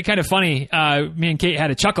kind of funny. Me and Kate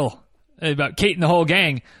had a chuckle about Kate and the whole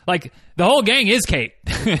gang. Like the whole gang is Kate.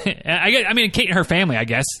 I mean Kate and her family, I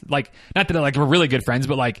guess. Not that we're really good friends,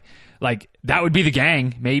 but like that would be the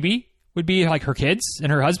gang. Maybe would be like her kids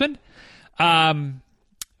and her husband.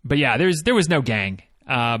 But yeah, there was no gang.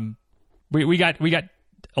 We got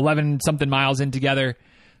 11 something miles in together.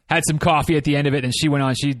 Had some coffee at the end of it, and she went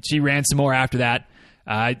on. She ran some more after that.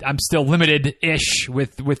 I'm still limited-ish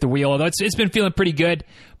with the wheel, although it's been feeling pretty good,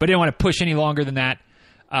 but I didn't want to push any longer than that.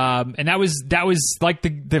 And that was like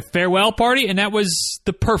the farewell party, and that was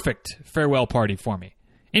the perfect farewell party for me.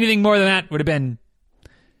 Anything more than that would have been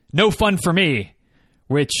no fun for me,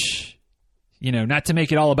 which, not to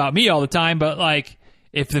make it all about me all the time, but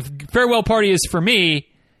if the farewell party is for me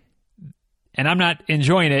and I'm not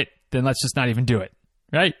enjoying it, then let's just not even do it.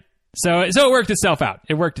 Right? So it worked itself out.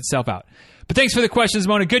 But thanks for the questions,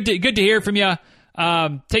 Mona. Good to hear from you.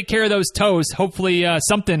 Take care of those toes. Hopefully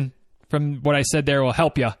something from what I said there will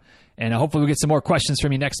help you. And hopefully we'll get some more questions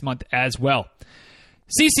from you next month as well.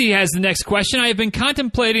 Cece has the next question. I have been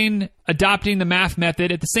contemplating adopting the MAF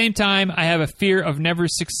method. At the same time, I have a fear of never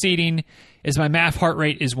succeeding as my MAF heart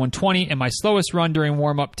rate is 120 and my slowest run during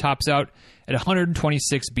warm-up tops out at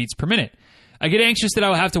 126 beats per minute. I get anxious that I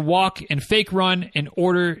will have to walk and fake run in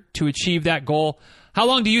order to achieve that goal. How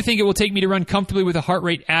long do you think it will take me to run comfortably with a heart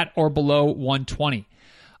rate at or below 120?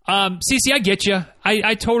 Cece, I get you.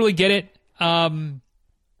 I totally get it. And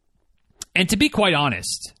to be quite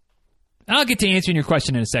honest, and I'll get to answering your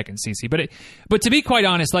question in a second, Cece, but to be quite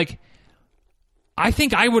honest, I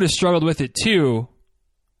think I would have struggled with it too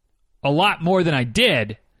a lot more than I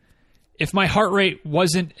did if my heart rate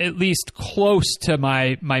wasn't at least close to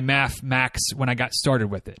my MAF max when I got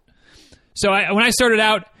started with it. So when I started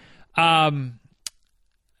out,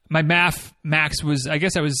 my MAF max was, I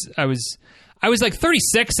guess I was like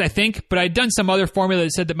 36, I think, but I'd done some other formula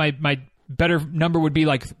that said that my better number would be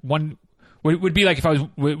like if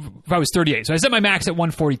I was 38. So I set my max at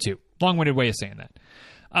 142. Long-winded way of saying that.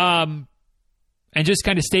 And just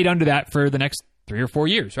kind of stayed under that for the next 3 or 4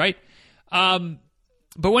 years, right?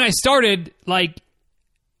 But when I started, I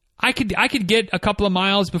could get a couple of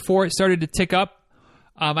miles before it started to tick up.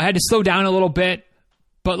 I had to slow down a little bit,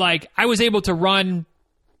 but I was able to run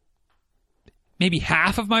maybe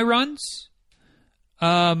half of my runs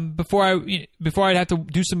before I'd have to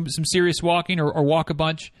do some serious walking or walk a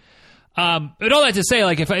bunch. But all that to say,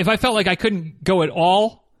 like if I felt like I couldn't go at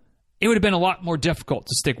all, it would have been a lot more difficult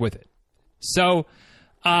to stick with it. So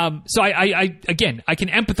I again, I can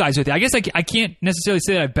empathize with it. I guess I can't necessarily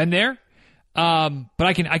say that I've been there, but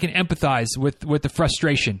I can empathize with the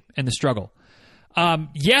frustration and the struggle.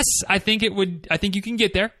 Yes, I think you can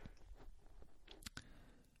get there.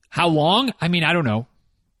 How long? I mean, I don't know.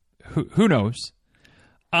 Who knows?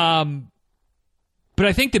 But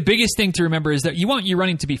I think the biggest thing to remember is that you want your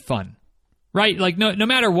running to be fun, right? Like no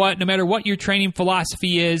matter what your training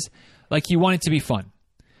philosophy is, like you want it to be fun.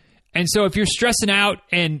 And so if you're stressing out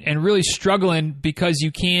and really struggling because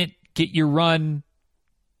you can't get your run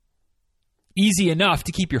easy enough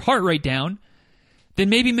to keep your heart rate down, then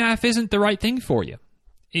maybe MAF isn't the right thing for you.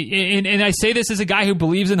 And I say this as a guy who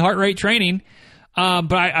believes in heart rate training,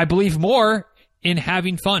 but I believe more in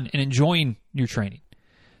having fun and enjoying your training.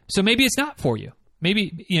 So maybe it's not for you.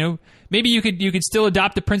 Maybe you could still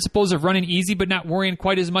adopt the principles of running easy, but not worrying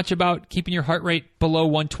quite as much about keeping your heart rate below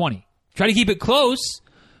 120. Try to keep it close,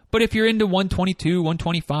 but if you're into 122,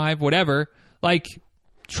 125, whatever, like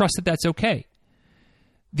trust that that's okay.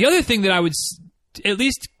 The other thing that I would at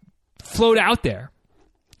least float out there,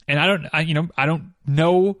 and I don't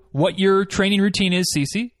know what your training routine is,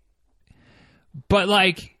 Cece, but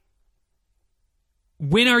like,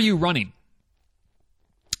 when are you running?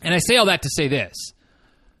 And I say all that to say this.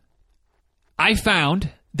 I found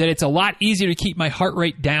that it's a lot easier to keep my heart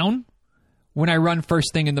rate down when I run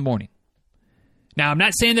first thing in the morning. Now, I'm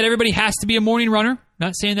not saying that everybody has to be a morning runner.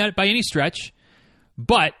 Not saying that by any stretch.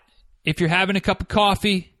 But if you're having a cup of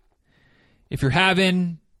coffee, if you're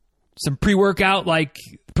having some pre-workout like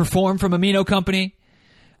Perform from Amino Company,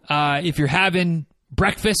 if you're having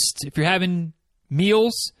breakfast, if you're having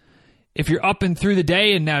meals, if you're up and through the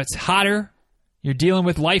day and now it's hotter, you're dealing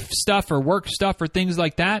with life stuff or work stuff or things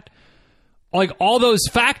like that, like all those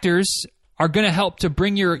factors are going to help to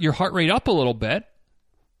bring your heart rate up a little bit,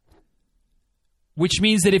 which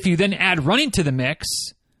means that if you then add running to the mix,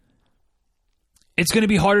 it's going to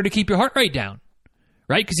be harder to keep your heart rate down,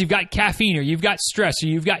 right? Because you've got caffeine or you've got stress or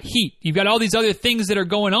you've got heat. You've got all these other things that are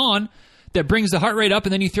going on that brings the heart rate up,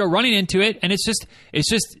 and then you throw running into it, and it's just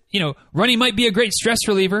running might be a great stress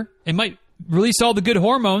reliever. It might release all the good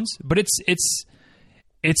hormones, but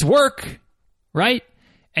it's work, right?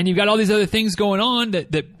 And you've got all these other things going on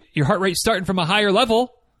that your heart rate's starting from a higher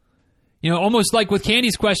level. Almost like with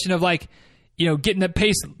Candy's question of like, getting the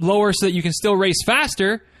pace lower so that you can still race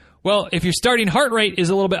faster. Well, if your starting heart rate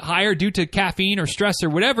is a little bit higher due to caffeine or stress or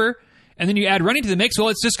whatever, and then you add running to the mix, well,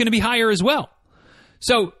 it's just going to be higher as well.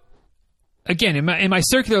 So again, in my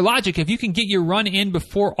circular logic, if you can get your run in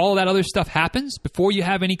before all that other stuff happens, before you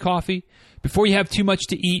have any coffee, before you have too much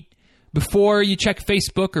to eat, before you check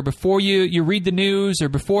Facebook or before you read the news or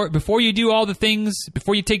before you do all the things,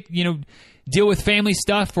 before you deal with family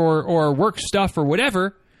stuff or work stuff or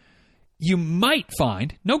whatever, you might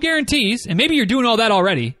find, no guarantees, and maybe you're doing all that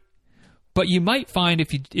already, but you might find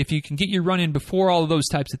if you can get your run in before all of those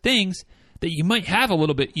types of things, that you might have a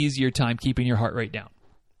little bit easier time keeping your heart rate down.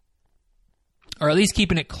 Or at least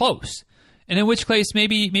keeping it close. And in which case,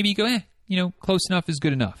 maybe you go, close enough is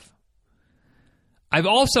good enough. I've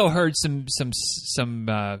also heard some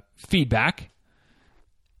feedback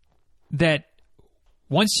that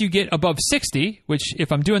once you get above 60, which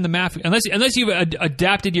if I'm doing the math, unless you've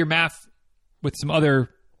adapted your math with some other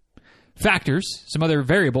factors, some other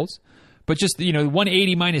variables, but just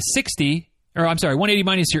 180 minus 60, or I'm sorry, 180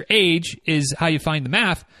 minus your age is how you find the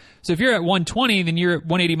math. So if you're at 120, then you're at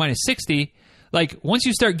 180 minus 60. Like once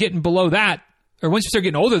you start getting below that, or once you start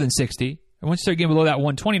getting older than 60, or once you start getting below that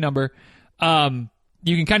 120 number,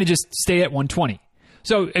 you can kind of just stay at 120.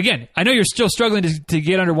 So again, I know you're still struggling to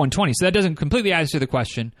get under 120, so that doesn't completely answer the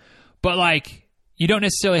question, but like you don't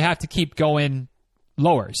necessarily have to keep going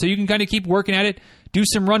lower. So you can kind of keep working at it, do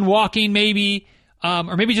some run walking maybe,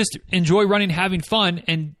 or maybe just enjoy running, having fun,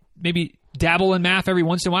 and maybe dabble in math every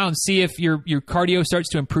once in a while and see if your cardio starts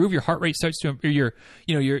to improve, your heart rate starts to, or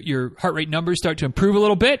your heart rate numbers start to improve a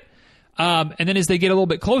little bit. And then as they get a little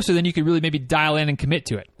bit closer, then you can really maybe dial in and commit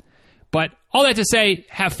to it. But all that to say,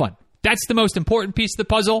 have fun. That's the most important piece of the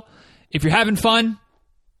puzzle. If you're having fun,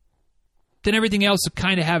 then everything else will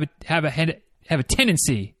kind of have a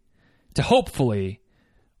tendency to hopefully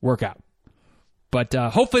work out. But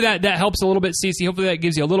hopefully that helps a little bit, Cece. Hopefully that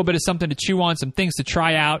gives you a little bit of something to chew on, some things to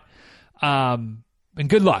try out. And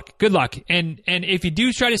good luck. Good luck. And if you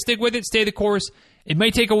do try to stick with it, stay the course. It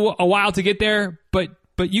may take a while to get there, but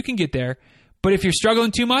you can get there. But if you're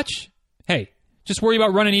struggling too much, hey, just worry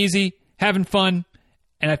about running easy, having fun,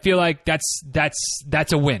 and I feel like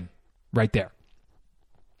that's a win right there.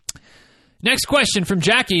 Next question from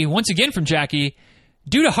Jackie, once again from Jackie.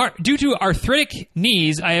 Due to arthritic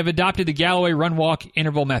knees, I have adopted the Galloway run-walk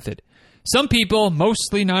interval method. Some people,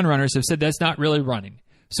 mostly non-runners, have said that's not really running.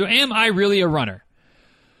 So am I really a runner?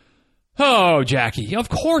 Oh, Jackie, of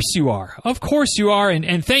course you are. Of course you are.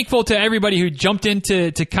 And thankful to everybody who jumped in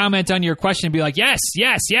to comment on your question and be like, yes.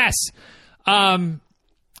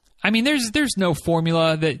 I mean, there's no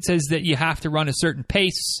formula that says that you have to run a certain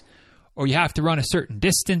pace or you have to run a certain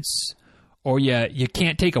distance or you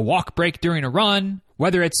can't take a walk break during a run,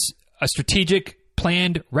 whether it's a strategic,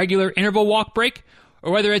 planned, regular interval walk break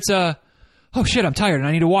or whether it's a, oh shit, I'm tired and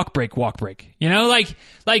I need a walk break. You know, like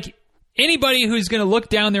anybody who's going to look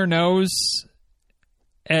down their nose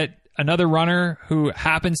at another runner who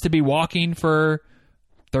happens to be walking for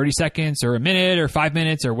 30 seconds or a minute or 5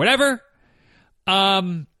 minutes or whatever,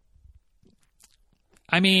 I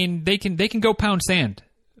mean, they can go pound sand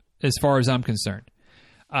as far as I'm concerned.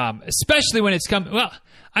 Especially when it's come. Well,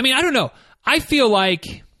 I mean, I don't know. I feel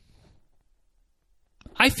like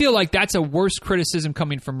that's a worse criticism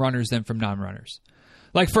coming from runners than from non-runners.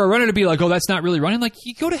 Like for a runner to be like, oh, that's not really running. Like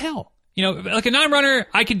you go to hell. You know, like a non-runner,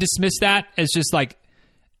 I can dismiss that as just like,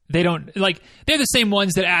 they don't like, they're the same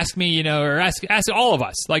ones that ask me, you know, or ask all of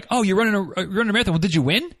us like, oh, you're running a marathon. Well, did you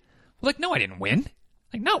win? Well, like, no, I didn't win.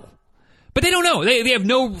 Like, no. But they don't know. They have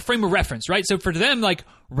no frame of reference, right? So for them, like,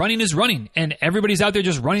 running is running, and everybody's out there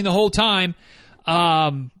just running the whole time.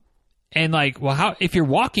 And like, well, how if you're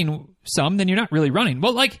walking some, then you're not really running.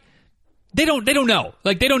 Well, like, they don't know.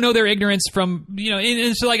 Like, they don't know their ignorance from, you know,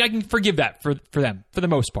 and so like I can forgive that for them for the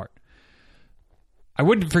most part. I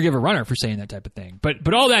wouldn't forgive a runner for saying that type of thing.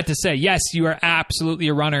 But all that to say, yes, you are absolutely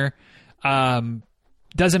a runner.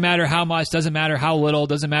 Doesn't matter how much, doesn't matter how little,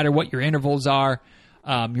 doesn't matter what your intervals are.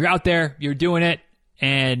 You're out there, you're doing it,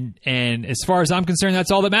 and as far as I'm concerned,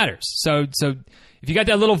 that's all that matters. So if you got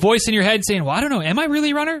that little voice in your head saying, well, I don't know, am I really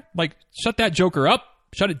a runner? Like, shut that joker up,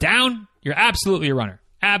 shut it down. You're absolutely a runner.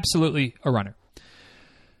 Absolutely a runner.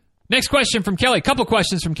 Next question from Kelly. Couple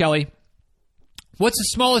questions from Kelly. What's the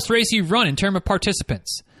smallest race you've run in terms of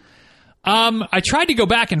participants? I tried to go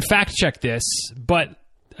back and fact check this, but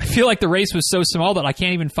I feel like the race was so small that I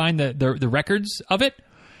can't even find the records of it.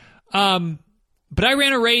 But I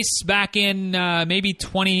ran a race back in maybe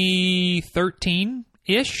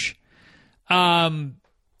 2013-ish.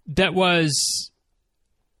 It was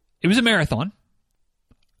a marathon,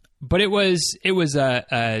 but it was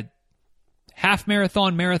a half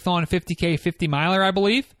marathon, 50K, 50 miler, I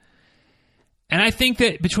believe. And I think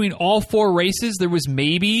that between all four races, there was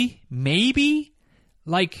maybe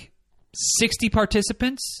like 60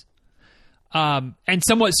 participants, and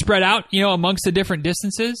somewhat spread out, you know, amongst the different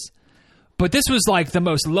distances. But this was like the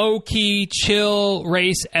most low-key, chill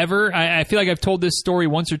race ever. I feel like I've told this story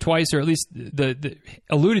once or twice, or at least the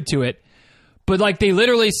alluded to it. But like they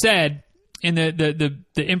literally said in the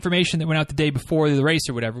information that went out the day before the race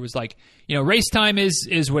or whatever was like, you know, race time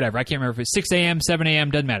is whatever. I can't remember if it's 6 a.m., 7 a.m.,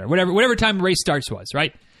 doesn't matter. Whatever time the race starts was,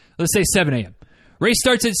 right? Let's say 7 a.m. Race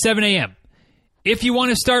starts at 7 a.m. If you want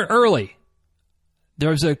to start early,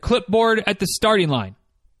 there's a clipboard at the starting line.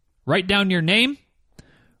 Write down your name.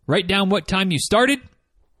 Write down what time you started,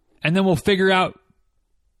 and then we'll figure out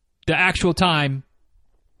the actual time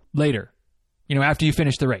later, you know, after you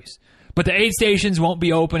finish the race. But the aid stations won't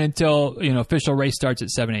be open until, you know, official race starts at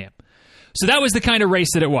 7 a.m. So that was the kind of race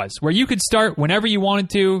that it was, where you could start whenever you wanted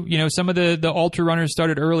to. You know, some of the ultra runners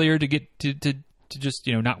started earlier to get to just,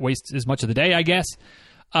 you know, not waste as much of the day, I guess.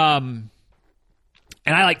 And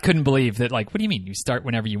I like couldn't believe that, like, what do you mean you start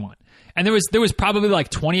whenever you want? And there was probably like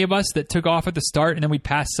 20 of us that took off at the start, and then we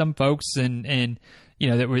passed some folks and you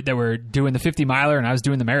know that were doing the 50 miler, and I was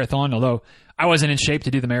doing the marathon, although I wasn't in shape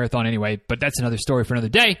to do the marathon anyway, but that's another story for another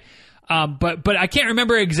day. But I can't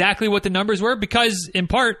remember exactly what the numbers were because in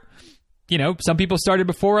part, you know, some people started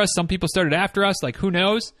before us, some people started after us, like who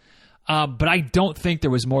knows? But I don't think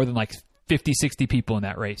there was more than like 50, 60 people in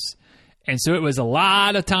that race. And so it was a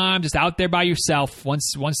lot of time just out there by yourself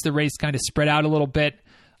once the race kind of spread out a little bit,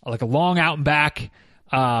 like a long out and back,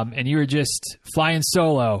 and you were just flying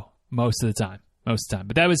solo most of the time.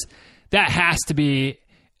 But that has to be,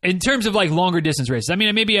 in terms of like longer distance races. I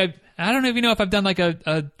mean, maybe I don't even know if I've done like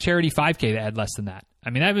a charity 5K that had less than that. I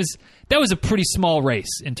mean, that was a pretty small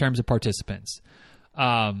race in terms of participants.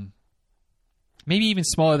 Maybe even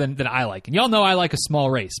smaller than I like. And y'all know I like a small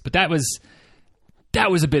race, but that was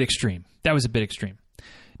a bit extreme.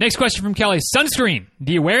 Next question from Kelly. Sunscreen.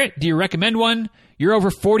 Do you wear it? Do you recommend one? You're over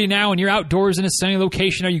 40 now and you're outdoors in a sunny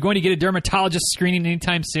location. Are you going to get a dermatologist screening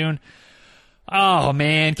anytime soon? Oh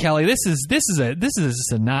man, Kelly, this is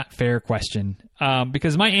a not fair question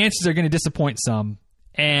because my answers are going to disappoint some,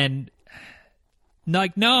 and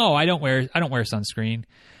like no, I don't wear sunscreen.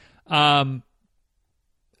 I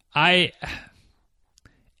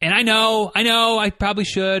know I probably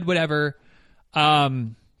should, whatever. But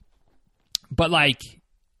like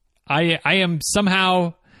I am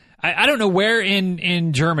somehow I don't know where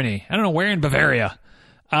in Germany, I don't know where in Bavaria.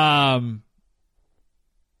 I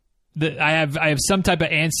have some type of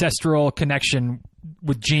ancestral connection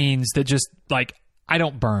with genes that just like I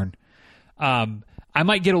don't burn. I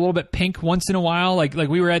might get a little bit pink once in a while. Like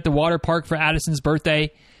we were at the water park for Addison's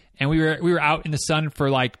birthday, and we were out in the sun for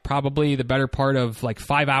like probably the better part of like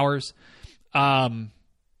 5 hours. And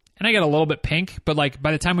I got a little bit pink, but like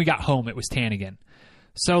by the time we got home, it was tan again.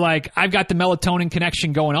 So like I've got the melatonin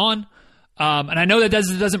connection going on, and I know that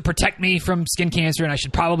doesn't protect me from skin cancer, and I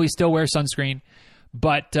should probably still wear sunscreen.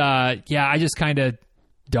 But yeah, I just kind of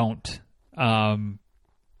don't. And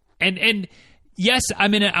yes,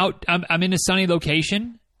 I'm in a sunny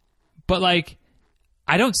location, but like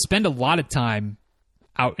I don't spend a lot of time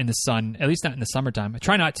out in the sun, at least not in the summertime. I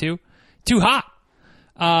try not to. Too hot.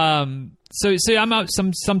 So I'm out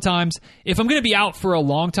sometimes. If I'm going to be out for a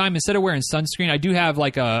long time, instead of wearing sunscreen, I do have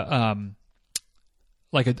like a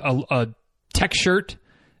tech shirt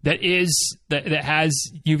that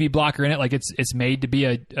has UV blocker in it. Like it's made to be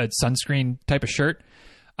a sunscreen type of shirt.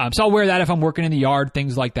 So I'll wear that if I'm working in the yard,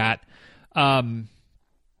 things like that. But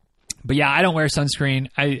yeah, I don't wear sunscreen.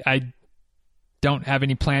 I don't have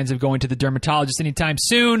any plans of going to the dermatologist anytime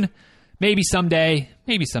soon. Maybe someday.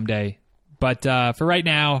 But for right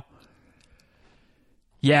now,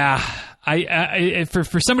 yeah,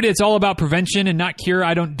 for somebody that's all about prevention and not cure,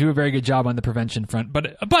 I don't do a very good job on the prevention front.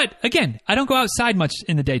 But again, I don't go outside much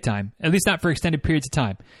in the daytime, at least not for extended periods of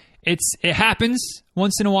time. It happens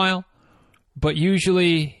once in a while, but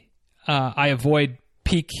usually I avoid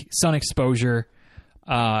peak sun exposure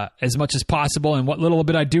as much as possible. And what little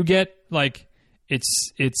bit I do get, like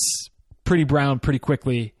it's pretty brown pretty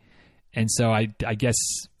quickly. And so I guess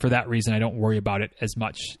for that reason, I don't worry about it as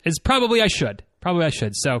much as probably I should.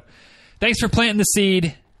 So thanks for planting the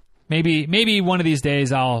seed. Maybe one of these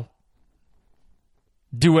days I'll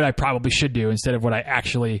do what I probably should do instead of what I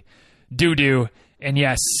actually do. And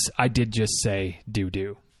yes, I did just say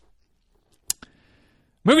do.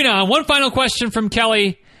 Moving on. One final question from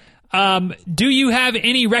Kelly. Do you have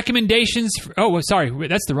any recommendations? Sorry,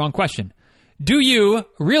 that's the wrong question. Do you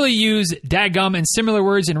really use dadgum and similar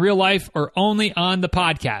words in real life or only on the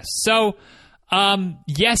podcast? So,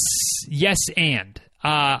 yes, and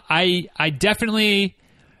I definitely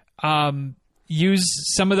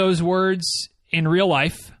use some of those words in real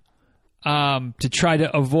life to try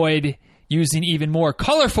to avoid using even more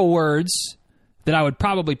colorful words that I would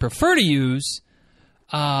probably prefer to use.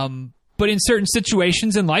 But in certain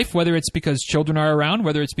situations in life, whether it's because children are around,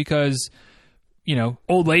 whether it's because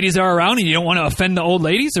old ladies are around and you don't want to offend the old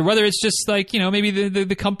ladies, or whether it's just like, maybe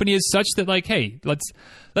the company is such that like, hey, let's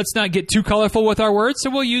not get too colorful with our words. So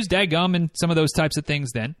we'll use dadgum and some of those types of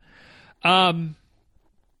things then. I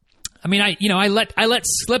let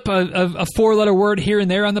slip a 4-letter word here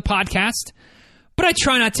and there on the podcast, but I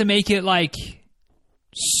try not to make it like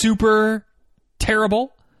super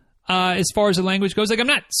terrible as far as the language goes. Like I'm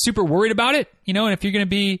not super worried about it, and if you're going to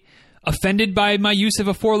be offended by my use of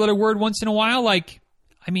a 4-letter word once in a while,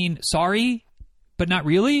 sorry, but not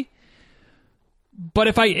really.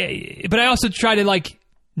 But I also try to like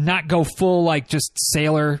not go full like just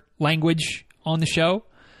sailor language on the show.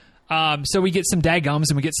 So we get some dadgums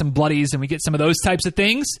and we get some bloodies and we get some of those types of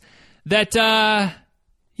things that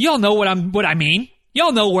y'all know what I mean.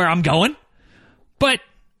 Y'all know where I'm going. But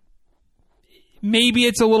maybe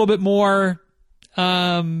it's a little bit more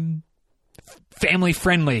family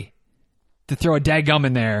friendly to throw a dadgum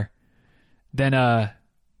in there, then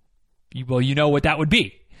you know what that would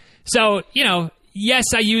be. So, yes,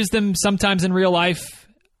 I use them sometimes in real life,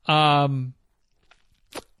 but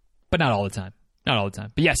not all the time.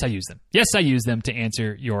 But yes, I use them. Yes, I use them to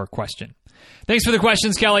answer your question. Thanks for the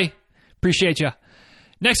questions, Kelly. Appreciate you.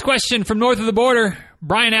 Next question from north of the border.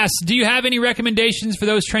 Brian asks, do you have any recommendations for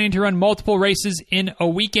those training to run multiple races in a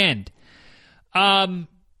weekend?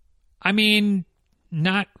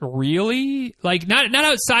 Not really. Like not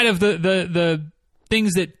outside of the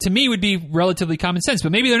things that to me would be relatively common sense,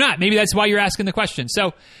 but maybe they're not. Maybe that's why you're asking the question.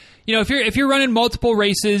 So, if you're running multiple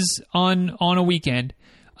races on a weekend,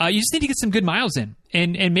 you just need to get some good miles in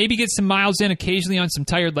and maybe get some miles in occasionally on some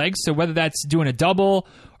tired legs. So whether that's doing a double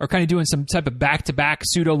or kind of doing some type of back-to-back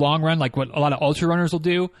pseudo long run, like what a lot of ultra runners will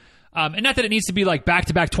do, And not that it needs to be like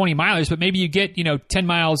back-to-back 20 milers, but maybe you get, 10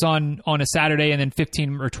 miles on a Saturday and then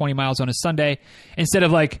 15 or 20 miles on a Sunday instead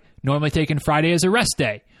of like normally taking Friday as a rest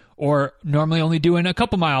day or normally only doing a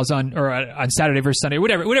couple miles on Saturday versus Sunday,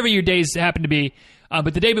 whatever your days happen to be.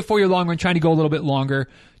 But the day before your long run, trying to go a little bit longer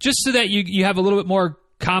just so that you have a little bit more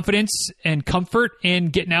confidence and comfort in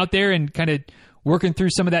getting out there and kind of working through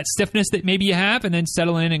some of that stiffness that maybe you have and then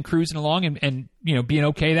settling in and cruising along and being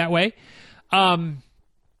okay that way.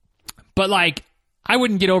 But like, I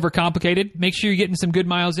wouldn't get overcomplicated. Make sure you're getting some good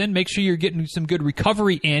miles in. Make sure you're getting some good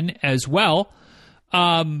recovery in as well.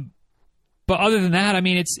 But other than that, I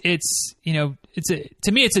mean,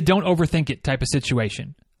 to me, it's a don't overthink it type of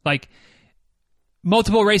situation. Like,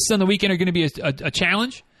 multiple races on the weekend are going to be a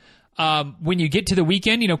challenge. When you get to the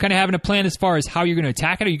weekend, kind of having a plan as far as how you're going to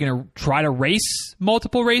attack it. Are you going to try to race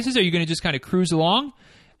multiple races? Are you going to just kind of cruise along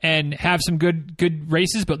and have some good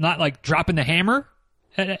races, but not like dropping the hammer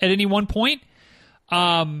at any one point?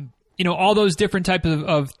 All those different types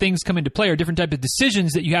of things come into play, or different types of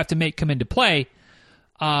decisions that you have to make come into play.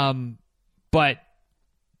 But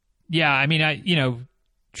yeah, I mean,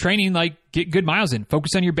 training, like, get good miles in,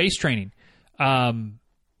 focus on your base training.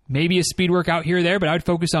 Maybe a speed workout here or there, but I would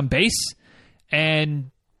focus on base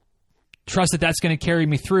and trust that that's going to carry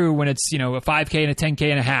me through when it's, a 5K and a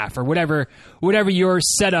 10K and a half or whatever your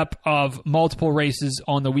setup of multiple races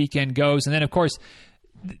on the weekend goes. And then, of course,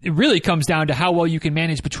 it really comes down to how well you can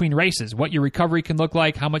manage between races, what your recovery can look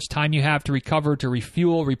like, how much time you have to recover, to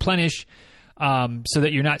refuel, replenish, so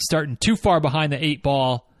that you're not starting too far behind the 8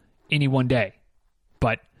 ball any one day.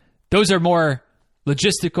 But those are more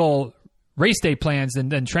logistical race day plans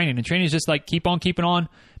than training. And training is just like keep on keeping on,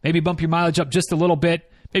 maybe bump your mileage up just a little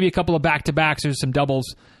bit, maybe a couple of back-to-backs or some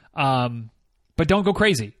doubles. But don't go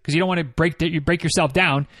crazy, because you don't want to break yourself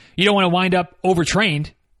down. You don't want to wind up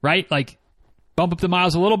overtrained, right? Like, bump up the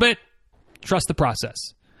miles a little bit, trust the process.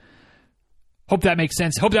 Hope that makes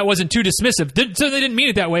sense. Hope that wasn't too dismissive. Certainly didn't mean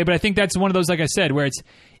it that way, but I think that's one of those, like I said, where it's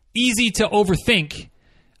easy to overthink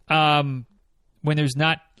when there's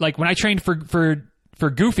not, like when I trained for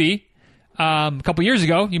Goofy a couple years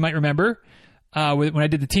ago, you might remember, when I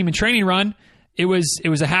did the team and training run, it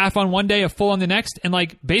was a half on one day, a full on the next, and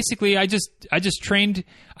like basically I just trained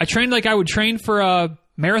like I would train for a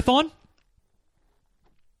marathon,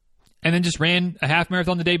 and then just ran a half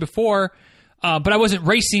marathon the day before. But I wasn't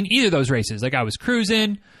racing either of those races. Like, I was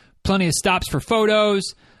cruising, plenty of stops for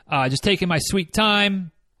photos, just taking my sweet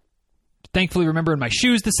time. Thankfully, remembering my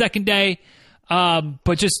shoes the second day.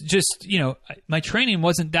 But just my training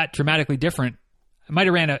wasn't that dramatically different. I might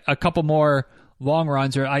have ran a couple more long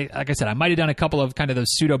runs, or like I said, I might have done a couple of kind of those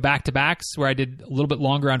pseudo back-to-backs where I did a little bit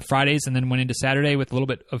longer on Fridays and then went into Saturday with a little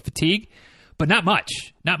bit of fatigue. But not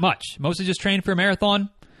much. Mostly just trained for a marathon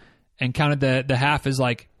and counted the half as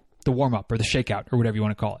like the warm-up or the shakeout or whatever you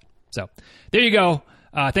want to call it. So there you go.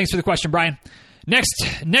 Thanks for the question, Brian.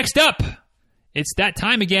 Next up, it's that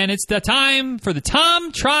time again. It's the time for the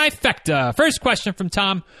Tom Trifecta. First question from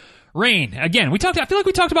Tom. Rain. Again, I feel like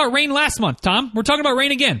we talked about rain last month, Tom. We're talking about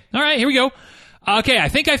rain again. All right, here we go. Okay, I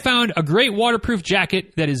think I found a great waterproof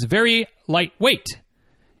jacket that is very lightweight.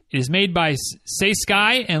 It is made by Say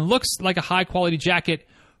Sky and looks like a high-quality jacket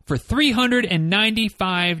for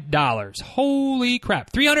 $395. Holy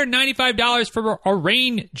crap. $395 for a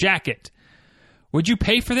rain jacket. Would you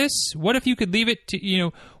pay for this? What if you could leave it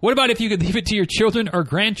to, what about if you could leave it to your children or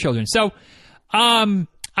grandchildren? So, I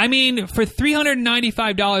mean, for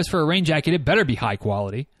 $395 for a rain jacket, it better be high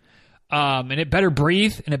quality. And it better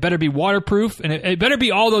breathe, and it better be waterproof, and it better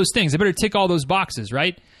be all those things. It better tick all those boxes,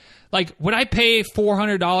 right? Like, would I pay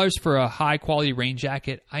 $400 for a high quality rain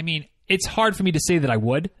jacket? I mean, it's hard for me to say that I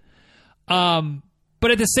would.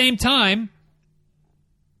 But at the same time,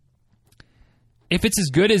 if it's as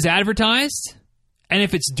good as advertised, and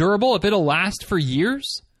if it's durable, if it'll last for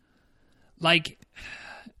years, like,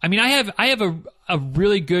 I mean, I have a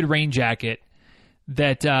really good rain jacket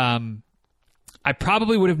that I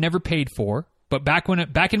probably would have never paid for, but back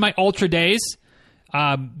in my Ultra days,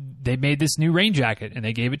 they made this new rain jacket and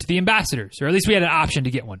they gave it to the ambassadors, or at least we had an option to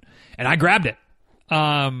get one, and I grabbed it.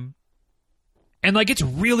 And like, it's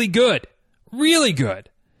really good,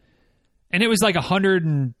 and it was like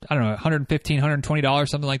 $115, $120,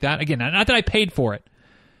 something like that. Again, not that I paid for it,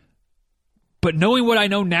 but knowing what I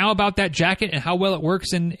know now about that jacket and how well it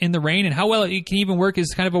works in the rain, and how well it can even work as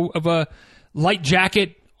kind of a light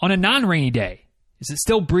jacket on a non-rainy day. Is it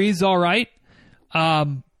still breathes all right?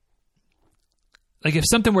 Like, if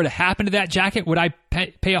something were to happen to that jacket, would I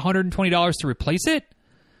pay $120 to replace it?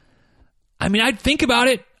 I mean, I'd think about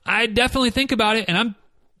it. I'd definitely think about it, and I'm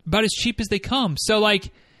about as cheap as they come. So,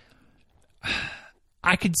 like,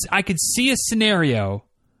 I could see a scenario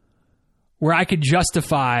where I could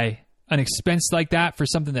justify an expense like that for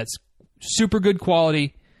something that's super good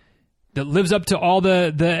quality, that lives up to all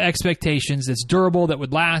the expectations, that's durable, that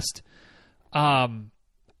would last.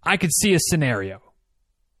 I could see a scenario.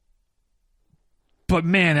 But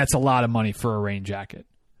man, that's a lot of money for a rain jacket.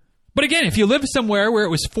 But again, if you live somewhere where it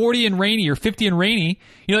was 40 and rainy or 50 and rainy,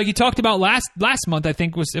 you know, like you talked about last month, I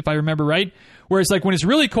think was, if I remember right, where it's like when it's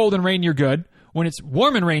really cold and rain, you're good. When it's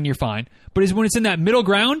warm and rain, you're fine. But when it's in that middle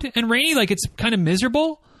ground and rainy, like it's kind of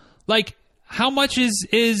miserable, like how much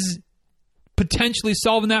is potentially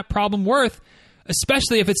solving that problem worth,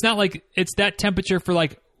 especially if it's not like it's that temperature for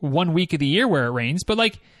like 1 week of the year where it rains, but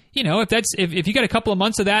like, you know, if you got a couple of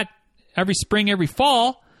months of that every spring, every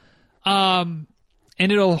fall, and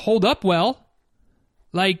it'll hold up well,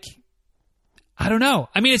 like, I don't know.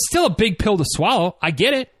 I mean, it's still a big pill to swallow. I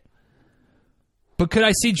get it. But could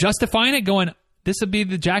I see justifying it, going, this will be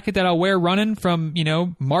the jacket that I'll wear running from, you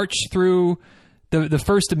know, March through the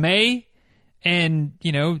 1st of May and,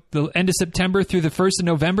 you know, the end of September through the 1st of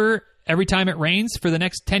November every time it rains for the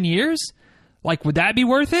next 10 years? Like, would that be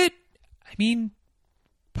worth it? I mean,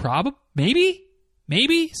 probably,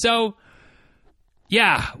 maybe. So,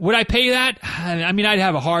 yeah, would I pay that? I mean, I'd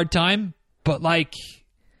have a hard time, but like,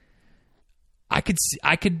 I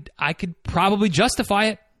could probably justify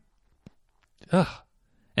it. Ugh.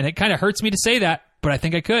 And it kind of hurts me to say that, but I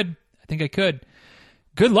think I could.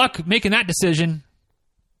 Good luck making that decision.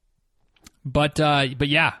 But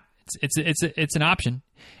yeah, it's an option.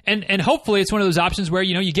 And hopefully it's one of those options where,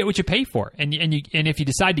 you know, you get what you pay for. And if you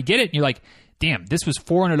decide to get it and you're like, damn, this was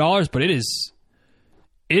 $400, but it is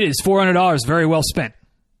 $400 very well spent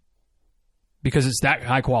because it's that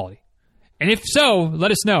high quality. And if so,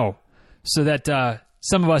 let us know so that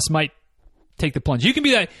some of us might take the plunge. You can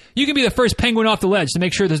be the first penguin off the ledge to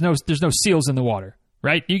make sure there's no seals in the water,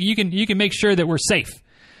 right? You can make sure that we're safe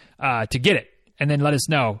to get it, and then let us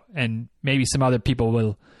know, and maybe some other people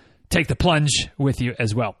will take the plunge with you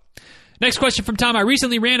as well. Next question from Tom. I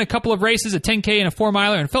recently ran a couple of races, a 10K and a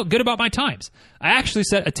 4-miler, and felt good about my times. I actually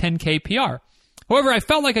set a 10K PR. However, I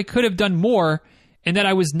felt like I could have done more and that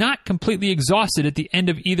I was not completely exhausted at the end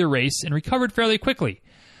of either race and recovered fairly quickly.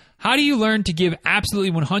 How do you learn to give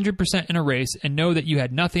absolutely 100% in a race and know that you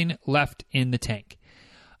had nothing left in the tank?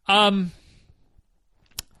 That's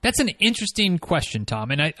an interesting question,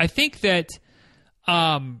 Tom. And I think that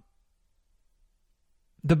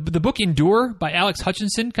the book Endure by Alex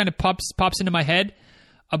Hutchinson kind of pops into my head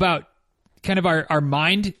about kind of our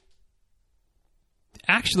mind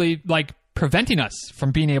actually like preventing us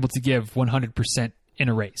from being able to give 100% in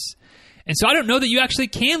a race. And so I don't know that you actually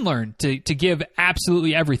can learn to give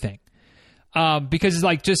absolutely everything. Because it's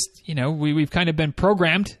like just, you know, we've kind of been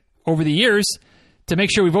programmed over the years to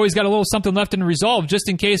make sure we've always got a little something left in resolve just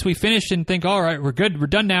in case we finish and think, all right, we're good, we're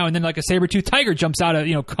done now. And then like a saber-toothed tiger jumps out of,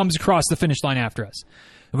 you know, comes across the finish line after us.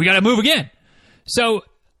 And we got to move again. So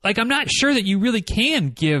like, I'm not sure that you really can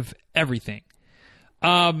give everything.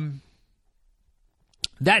 That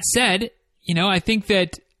said, you know, I think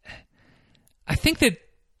that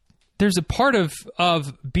there's a part of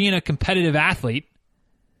being a competitive athlete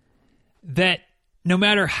that no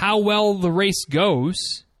matter how well the race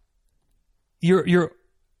goes, you're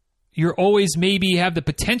always maybe have the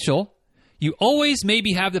potential. You always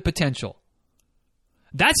maybe have the potential.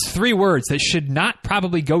 That's 3 words that should not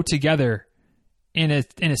probably go together in a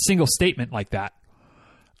single statement like that.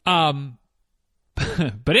 But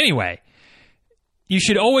anyway, you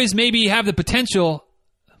should always maybe have the potential.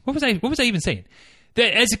 What was I even saying?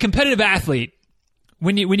 That as a competitive athlete,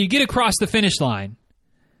 when you get across the finish line,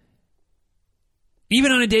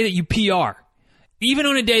 even on a day that you PR, even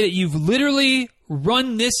on a day that you've literally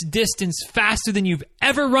run this distance faster than you've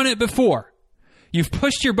ever run it before, you've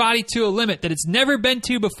pushed your body to a limit that it's never been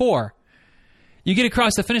to before, you get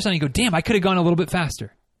across the finish line and you go, damn, I could have gone a little bit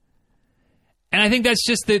faster. And I think that's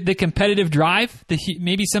just the competitive drive,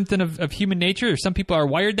 maybe something of human nature, or some people are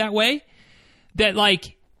wired that way, that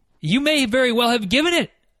like, you may very well have given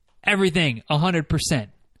it everything 100%,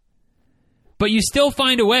 but you still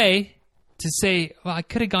find a way to say, well, I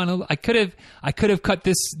could have cut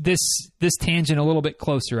this tangent a little bit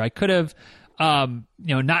closer. I could have,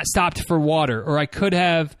 not stopped for water, or I could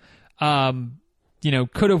have,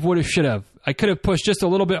 could have, would have, should have. I could have pushed just a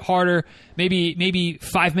little bit harder. Maybe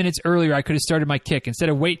 5 minutes earlier, I could have started my kick instead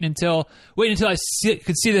of waiting until I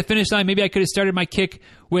could see the finish line. Maybe I could have started my kick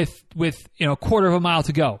with a quarter of a mile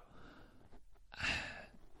to go.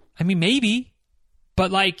 I mean, maybe,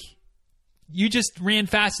 but like, you just ran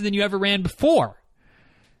faster than you ever ran before.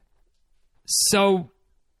 So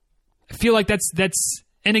I feel like that's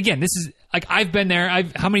and again, this is like, I've been there.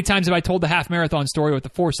 How many times have I told the half marathon story with the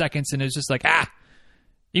 4 seconds, and it's just like,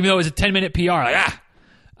 even though it was a 10-minute PR,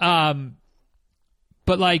 like,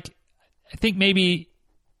 but like, I think maybe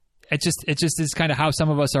it just is kind of how some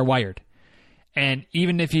of us are wired. And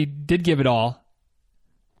even if you did give it all,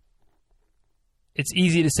 it's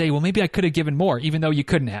easy to say, well, maybe I could have given more, even though you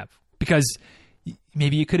couldn't have, because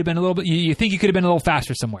maybe you could have been a little bit, you think you could have been a little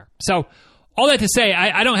faster somewhere. So all that to say,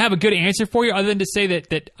 I don't have a good answer for you other than to say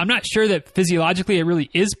that I'm not sure that physiologically it really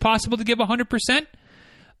is possible to give 100%.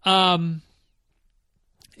 And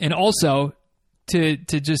also to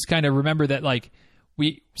just kind of remember that, like,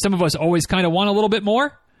 some of us always kind of want a little bit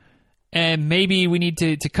more, and maybe we need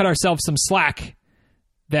to cut ourselves some slack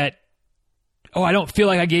that, I don't feel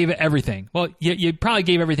like I gave it everything. Well, you probably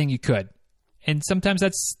gave everything you could. And sometimes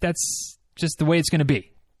that's just the way it's going to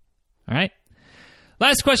be. All right?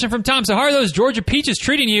 Last question from Tom. So how are those Georgia peaches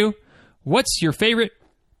treating you? What's your favorite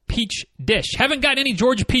peach dish? Haven't gotten any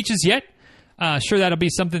Georgia peaches yet. Sure, that'll be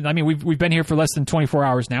something. I mean, we've been here for less than 24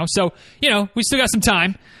 hours now. So, we still got some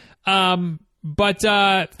time. But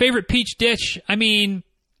favorite peach dish, I mean,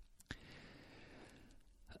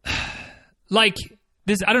 like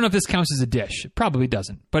this, I don't know if this counts as a dish. It probably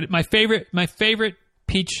doesn't. But my favorite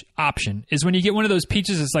peach option is when you get one of those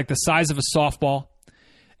peaches that's like the size of a softball,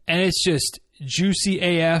 and it's just juicy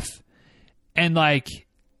AF, and like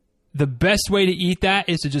the best way to eat that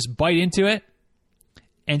is to just bite into it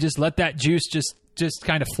and just let that juice just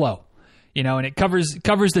kind of flow, and it covers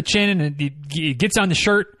the chin, and it gets on the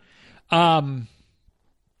shirt. But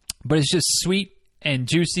it's just sweet and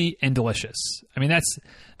juicy and delicious. I mean,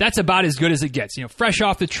 that's about as good as it gets. Fresh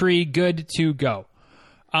off the tree, good to go.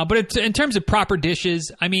 But in terms of proper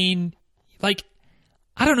dishes, I mean, like,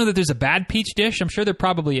 I don't know that there's a bad peach dish. I'm sure there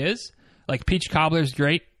probably is. Like, peach cobbler is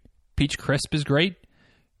great. Peach crisp is great.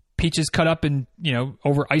 Peaches cut up and,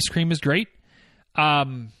 over ice cream is great. I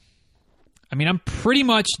mean, I'm pretty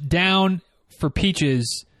much down for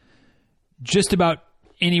peaches just about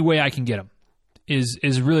any way I can get them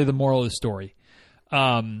is really the moral of the story.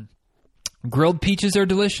 Grilled peaches are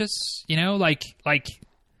delicious. Like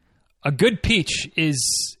a good peach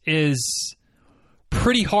is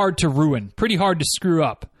pretty hard to ruin, pretty hard to screw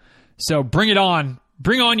up. So bring it on.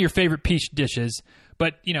 Bring on your favorite peach dishes.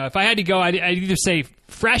 But, if I had to go, I'd either say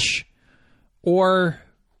fresh or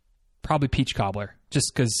probably peach cobbler,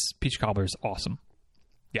 just because peach cobbler is awesome.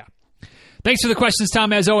 Yeah. Thanks for the questions,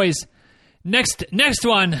 Tom, as always. Next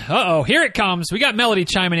one. Here it comes. We got Melody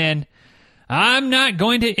chiming in. I'm not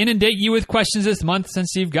going to inundate you with questions this month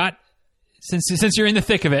since you're in the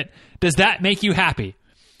thick of it. Does that make you happy?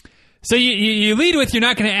 So you lead with you're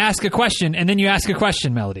not going to ask a question, and then you ask a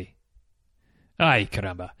question, Melody. Ay,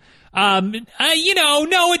 caramba.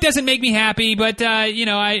 No, it doesn't make me happy, but,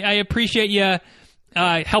 I appreciate you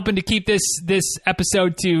helping to keep this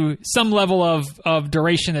episode to some level of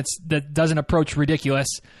duration that doesn't approach ridiculous.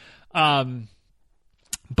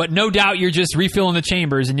 But no doubt you're just refilling the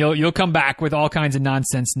chambers, and you'll come back with all kinds of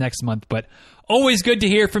nonsense next month. But always good to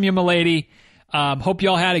hear from you, milady. Hope you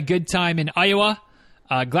all had a good time in Iowa.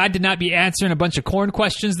 Glad to not be answering a bunch of corn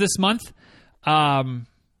questions this month.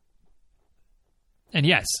 And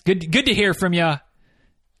yes, good to hear from you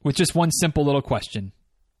with just one simple little question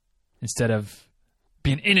instead of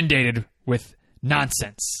being inundated with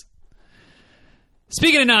nonsense.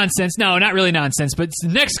 Speaking of nonsense, no, not really nonsense, but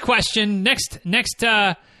next question, next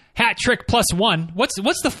hat trick plus one. What's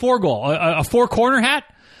the 4 goal? A 4-corner hat?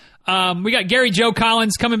 We got Gary Joe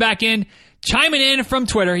Collins coming back in, chiming in from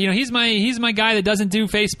Twitter. He's my guy that doesn't do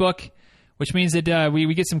Facebook, which means that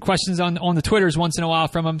we get some questions on the Twitters once in a while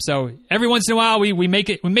from him. So every once in a while we make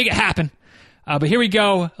it happen. But here we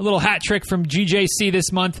go, a little hat trick from GJC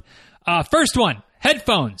this month. First one,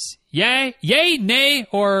 headphones. Yay, nay,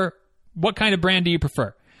 or what kind of brand do you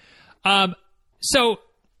prefer? So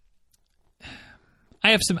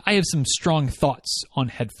I have some strong thoughts on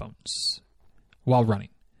headphones while running.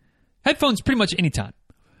 Headphones pretty much anytime.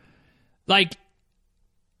 Like,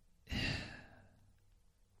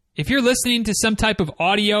 if you're listening to some type of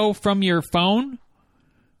audio from your phone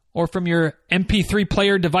or from your MP3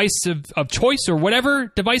 player device of choice or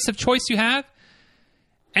whatever device of choice you have,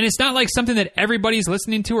 and it's not like something that everybody's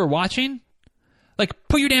listening to or watching, like,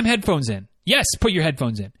 put your damn headphones in. Yes, put your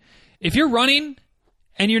headphones in. If you're running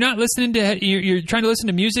and you're not listening to, you're trying to listen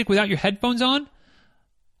to music without your headphones on,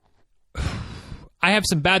 I have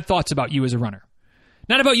some bad thoughts about you as a runner.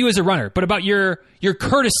 Not about you as a runner, but about your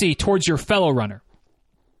courtesy towards your fellow runner.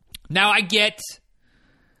 Now, I get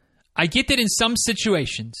that in some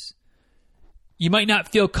situations, you might not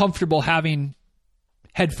feel comfortable having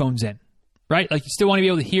headphones in, right? Like, you still want to be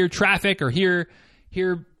able to hear traffic or hear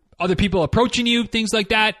hear other people approaching you, things like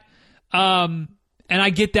that. And I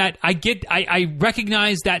get that. I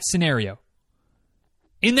recognize that scenario.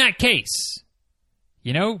 In that case,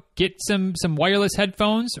 get some wireless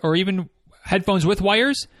headphones or even headphones with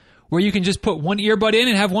wires where you can just put one earbud in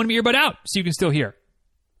and have one earbud out so you can still hear.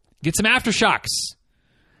 Get some AfterShokz.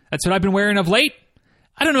 That's what I've been wearing of late.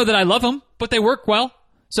 I don't know that I love them, but they work well.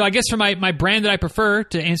 So I guess for my brand that I prefer,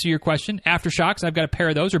 to answer your question, AfterShokz, I've got a pair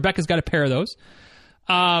of those. Rebecca's got a pair of those.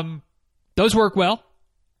 Those work well.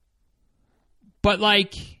 But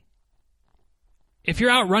if you're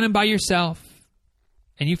out running by yourself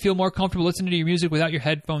and you feel more comfortable listening to your music without your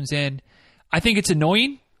headphones in, I think it's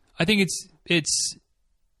annoying. I think it's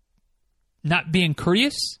not being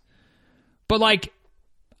courteous. But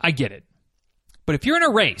I get it. But if you're in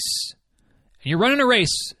a race and you're running a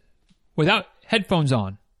race without headphones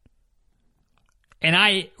on, and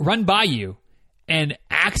I run by you and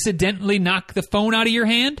accidentally knock the phone out of your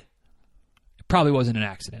hand, it probably wasn't an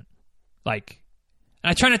accident.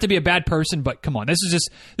 I try not to be a bad person, but come on, this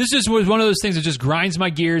just was one of those things that just grinds my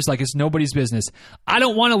gears like it's nobody's business. I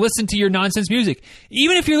don't want to listen to your nonsense music.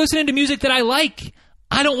 Even if you're listening to music that I like,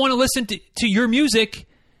 I don't want to listen to your music.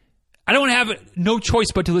 I don't want to have no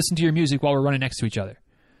choice but to listen to your music while we're running next to each other.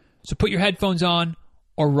 So put your headphones on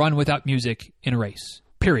or run without music in a race.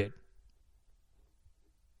 Period.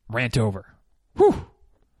 Rant over. Whew.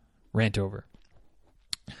 Rant over.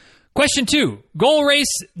 Question 2. Goal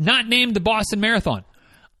race not named the Boston Marathon.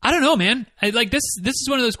 I don't know, man. This is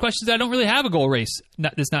one of those questions that I don't really have a goal race.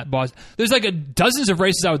 That's not Boston. There's dozens of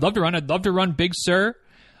races I would love to run. I'd love to run Big Sur.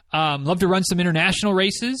 Love to run some international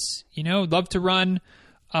races. Love to run.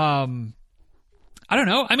 I don't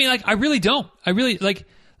know. I mean, I really don't. I really like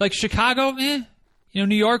Chicago.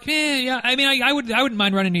 New York. Yeah. I mean, I wouldn't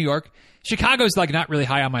mind running New York. Chicago's not really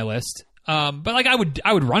high on my list. But I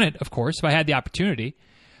would run it, of course, if I had the opportunity.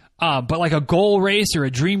 But a goal race or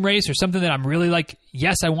a dream race or something that I'm really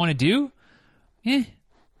yes, I want to do.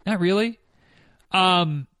 Not really.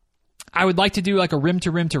 I would like to do a rim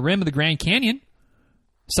to rim to rim of the Grand Canyon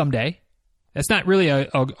someday. That's not really a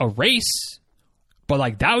race,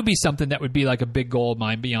 but that would be something that would be a big goal of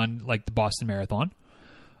mine beyond the Boston Marathon.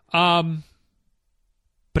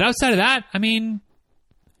 But outside of that, I mean,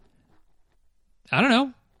 I don't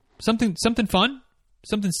know, something fun,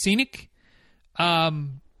 something scenic.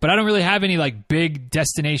 But I don't really have any big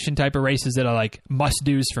destination type of races that are must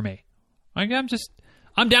do's for me. I'm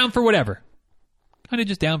down for whatever. Kind of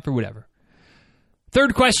just down for whatever.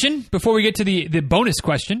 Third question, before we get to the bonus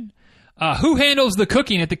question. Who handles the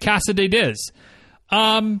cooking at the Casa de Diz?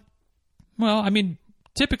 Well, I mean,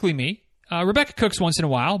 typically me. Rebecca cooks once in a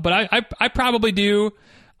while, but I probably do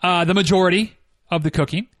the majority of the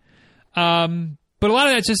cooking. But a lot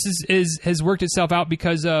of that just has worked itself out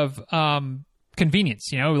because of convenience.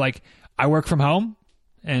 I work from home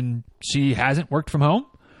and she hasn't worked from home.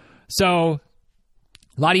 So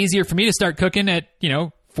a lot easier for me to start cooking at,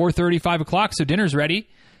 4:30, 5 o'clock. So dinner's ready,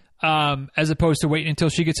 as opposed to waiting until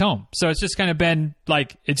she gets home. So it's just kind of been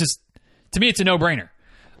to me, it's a no brainer.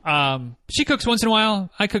 She cooks once in a while.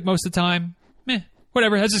 I cook most of the time.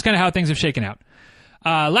 Whatever. That's just kind of how things have shaken out.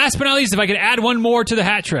 Last but not least, if I could add one more to the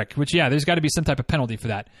hat trick, which there's got to be some type of penalty for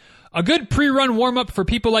that. A good pre-run warm-up for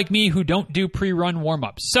people like me who don't do pre-run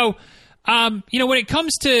warm-ups. So, when it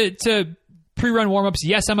comes to pre-run warm-ups,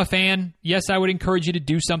 yes, I'm a fan. Yes, I would encourage you to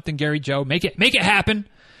do something, Gary Joe. Make it happen.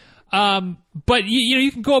 But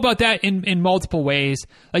you can go about that in multiple ways.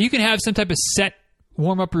 You can have some type of set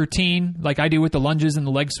warm-up routine like I do with the lunges and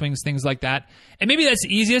the leg swings, things like that. And maybe that's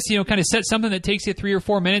the easiest, kind of set something that takes you 3 or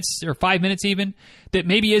 4 minutes or 5 minutes even, that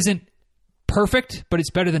maybe isn't perfect, but it's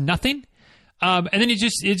better than nothing. And then it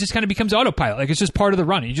just kind of becomes autopilot. It's just part of the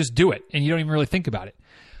run. You just do it and you don't even really think about it.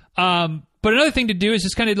 But another thing to do is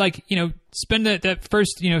just kind of spend that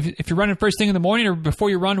first, if you're running first thing in the morning or before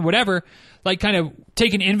you run, whatever, kind of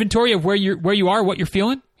take an inventory of where you are, what you're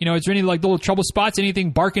feeling. Is there any little trouble spots,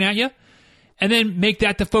 anything barking at you? And then make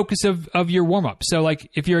that the focus of your warm-up. So,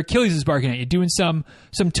 if your Achilles is barking at you, doing some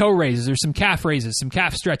toe raises or some calf raises, some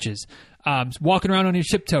calf stretches, walking around on your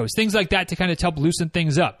ship toes, things like that to kind of help loosen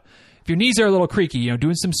things up. If your knees are a little creaky,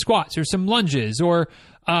 doing some squats or some lunges or,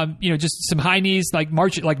 just some high knees,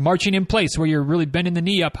 marching in place where you're really bending the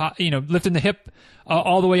knee up, lifting the hip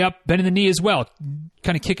all the way up, bending the knee as well,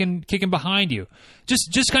 kind of kicking behind you.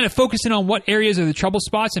 Just kind of focusing on what areas are the trouble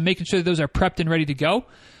spots and making sure that those are prepped and ready to go.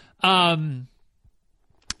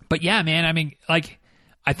 But yeah, man, I mean,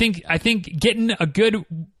 I think getting a good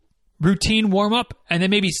routine warm up and then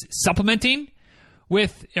maybe supplementing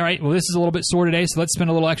with, all right, well, this is a little bit sore today, so let's spend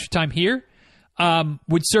a little extra time here,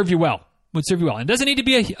 would serve you well. And it doesn't need to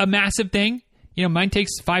be a massive thing. Mine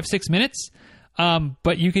takes 5-6 minutes.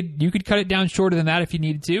 But you could cut it down shorter than that if you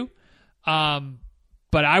needed to.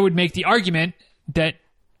 But I would make the argument that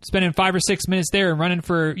spending 5 or 6 minutes there and running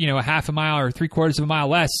for, a half a mile or 3/4 of a mile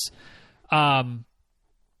less,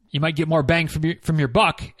 you might get more bang from your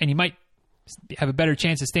buck, and you might have a better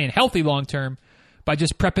chance of staying healthy long term by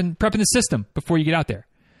just prepping the system before you get out there.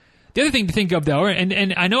 The other thing to think of, though,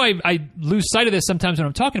 and I know I lose sight of this sometimes when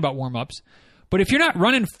I'm talking about warm-ups, but if you're not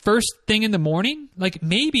running first thing in the morning, like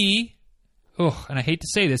maybe, and I hate to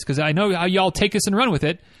say this because I know how y'all take this and run with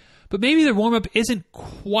it, but maybe the warm-up isn't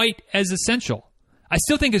quite as essential. I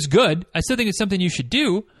still think it's good. I still think it's something you should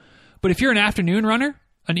do. But if you're an afternoon runner,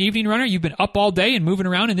 an evening runner, you've been up all day and moving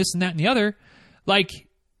around and this and that and the other, like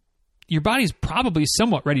your body's probably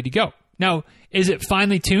somewhat ready to go. Now, is it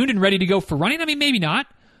finely tuned and ready to go for running? I mean, maybe not,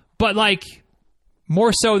 but like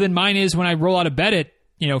more so than mine is when I roll out of bed at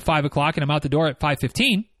 5 o'clock and I'm out the door at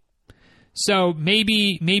 5:15. So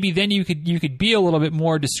maybe then you could be a little bit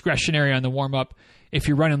more discretionary on the warm up if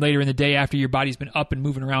you're running later in the day after your body's been up and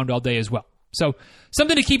moving around all day as well. So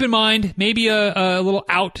something to keep in mind, maybe a little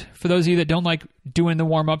out for those of you that don't like doing the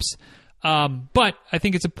warm-ups. But I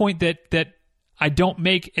think it's a point that I don't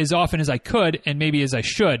make as often as I could and maybe as I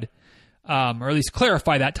should, or at least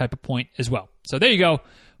clarify that type of point as well. So there you go.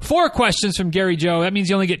 4 questions from Gary Joe. That means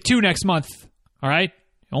you only get 2 next month. All right?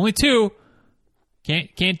 Only 2.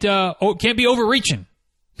 Can't be overreaching.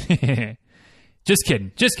 Just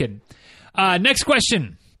kidding. Next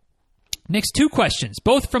question. Next 2 questions,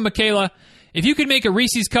 both from Michaela. If you could make a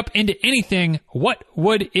Reese's Cup into anything, what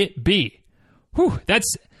would it be? Whew,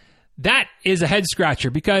 that is a head scratcher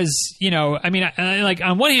because, like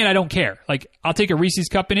on one hand, I don't care. Like I'll take a Reese's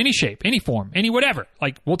Cup in any shape, any form, any whatever.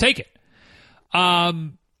 Like we'll take it.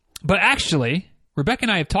 But actually, Rebecca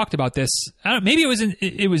and I have talked about this. I don't know, maybe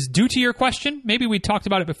it was due to your question. Maybe we talked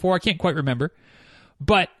about it before. I can't quite remember.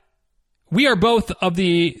 But we are both of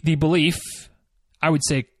the belief, I would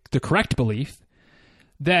say the correct belief,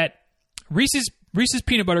 that Reese's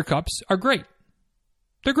peanut butter cups are great.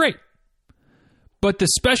 They're great. But the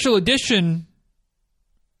special edition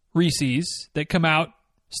Reese's that come out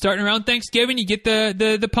starting around Thanksgiving, you get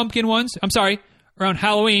the pumpkin ones. I'm sorry, around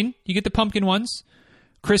Halloween, you get the pumpkin ones.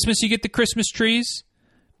 Christmas, you get the Christmas trees.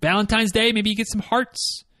 Valentine's Day, maybe you get some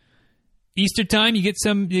hearts. Easter time, you get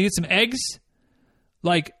some eggs.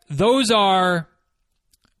 Like those are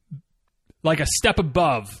like a step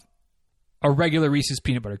above a regular Reese's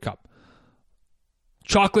peanut butter cup.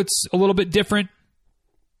 Chocolate's a little bit different.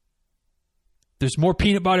 There's more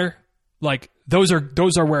peanut butter. Like those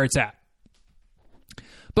are where it's at.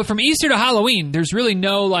 But from Easter to Halloween, there's really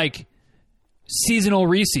no like seasonal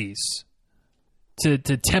Reese's to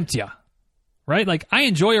tempt you, right? Like I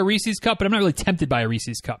enjoy a Reese's cup, but I'm not really tempted by a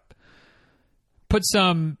Reese's cup. Put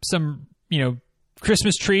some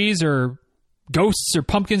Christmas trees or ghosts or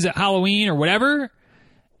pumpkins at Halloween or whatever,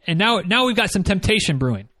 and now we've got some temptation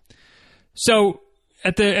brewing. So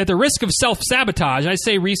at the risk of self-sabotage, I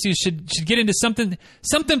say Reese's should get into something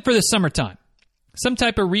for the summertime. Some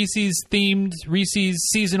type of Reese's themed, Reese's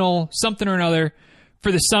seasonal, something or another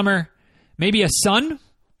for the summer. Maybe a sun,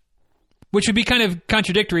 which would be kind of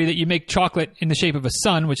contradictory that you make chocolate in the shape of a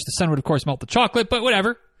sun, which the sun would of course melt the chocolate, but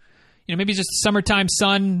whatever. Maybe just a summertime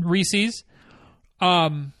sun Reese's.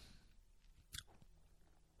 But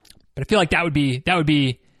I feel like that would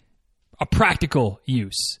be a practical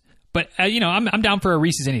use. But I'm down for a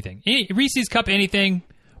Reese's anything. Reese's cup anything,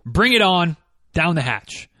 bring it on, down the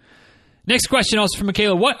hatch. Next question also from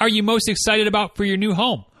Michaela. What are you most excited about for your new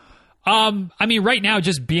home? Right now,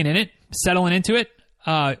 just being in it, settling into it,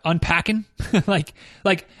 unpacking, like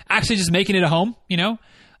actually just making it a home,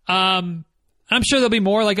 I'm sure there'll be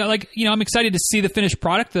more I'm excited to see the finished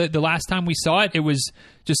product. The last time we saw it was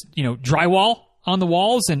just, drywall on the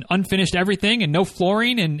walls and unfinished everything and no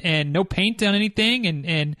flooring and no paint on anything.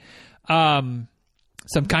 And so I'm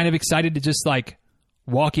kind of excited to just like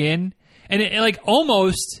walk in and it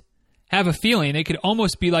almost have a feeling it could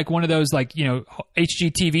almost be like one of those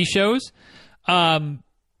HGTV shows.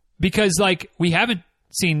 Because we haven't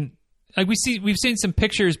seen, we've seen some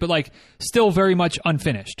pictures, but still very much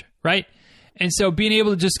unfinished. Right. And so being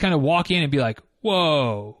able to just kind of walk in and be like,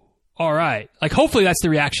 whoa, all right. Hopefully that's the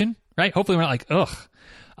reaction, right? Hopefully we're not like, ugh.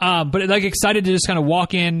 But excited to just kind of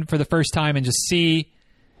walk in for the first time and just see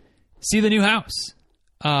the new house.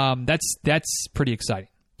 That's pretty exciting.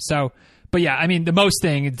 So, but yeah, the most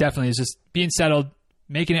thing definitely is just being settled,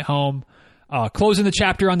 making it home, closing the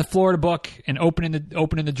chapter on the Florida book and opening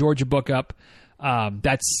the Georgia book up.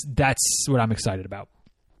 That's what I'm excited about.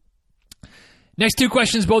 Next two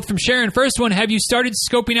questions, both from Sharon. First one, have you started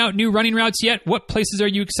scoping out new running routes yet? What places are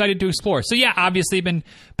you excited to explore? So yeah, obviously been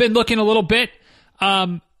looking a little bit.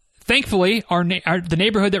 Thankfully, the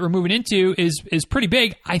neighborhood that we're moving into is pretty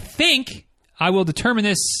big. I think I will determine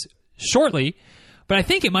this shortly, but I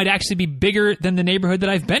think it might actually be bigger than the neighborhood that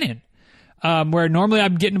I've been in. Where normally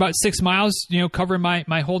I'm getting about 6 miles, covering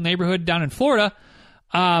my whole neighborhood down in Florida.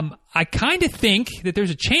 I kind of think that there's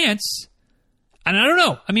a chance, and I don't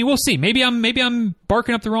know. I mean, we'll see. Maybe I'm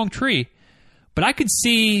barking up the wrong tree, but I could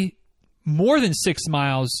see more than 6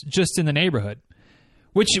 miles just in the neighborhood,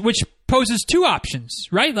 which poses two options,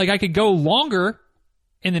 right? Like I could go longer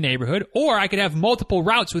in the neighborhood, or I could have multiple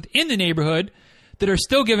routes within the neighborhood that are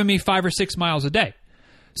still giving me 5 or 6 miles a day.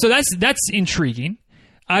 So that's intriguing.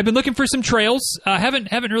 I've been looking for some trails.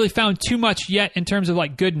 Haven't really found too much yet in terms of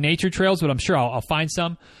like good nature trails, but I'm sure I'll find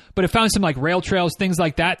some. But I found some like rail trails, things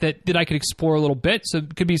like that I could explore a little bit. So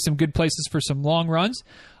it could be some good places for some long runs.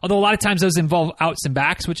 Although a lot of times those involve outs and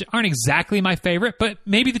backs, which aren't exactly my favorite. But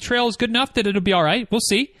maybe the trail is good enough that it'll be all right. We'll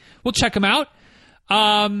see. We'll check them out.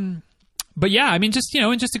 But yeah, I mean, just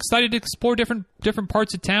excited to explore different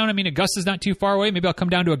parts of town. I mean, Augusta's not too far away. Maybe I'll come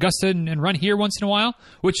down to Augusta and run here once in a while,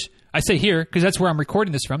 which I say here because that's where I'm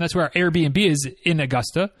recording this from. That's where our Airbnb is, in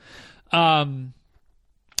Augusta.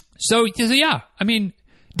 So yeah, I mean,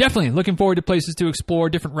 definitely looking forward to places to explore,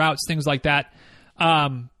 different routes, things like that.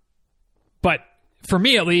 But for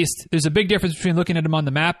me, at least, there's a big difference between looking at them on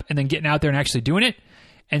the map and then getting out there and actually doing it.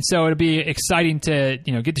 And so it'll be exciting to,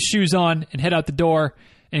 get the shoes on and head out the door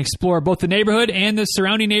and explore both the neighborhood and the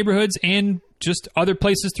surrounding neighborhoods and just other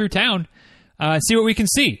places through town, and see what we can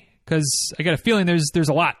see. Because I got a feeling there's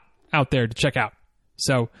a lot out there to check out.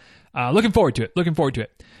 So looking forward to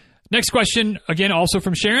it. Next question, again, also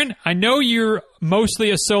from Sharon. I know you're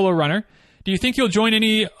mostly a solo runner. Do you think you'll join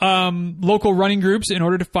any local running groups in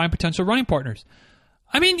order to find potential running partners?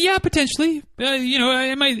 I mean, yeah, potentially.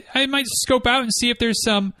 I might scope out and see if there's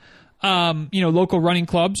some local running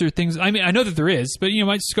clubs or things. I mean, I know that there is, but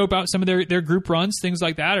might scope out some of their group runs, things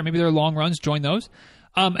like that, or maybe their long runs, join those.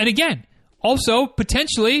 And again, also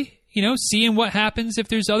potentially, seeing what happens if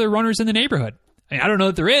there's other runners in the neighborhood. I mean, I don't know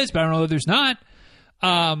that there is, but I don't know that there's not.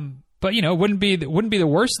 But wouldn't be the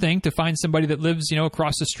worst thing to find somebody that lives,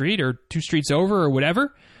 across the street or 2 streets over or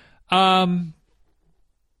whatever. And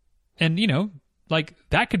like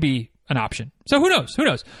that could be an option. So who knows?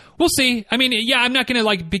 We'll see. I mean, yeah, I'm not going to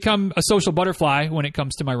like become a social butterfly when it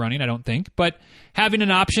comes to my running, I don't think, but having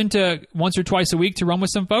an option to once or twice a week to run with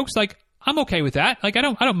some folks, like I'm okay with that. Like I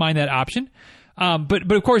don't mind that option.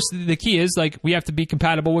 But of course the key is like we have to be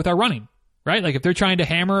compatible with our running, right? Like if they're trying to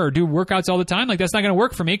hammer or do workouts all the time, like that's not going to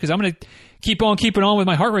work for me because I'm going to keep on keeping on with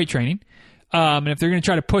my heart rate training. And if they're going to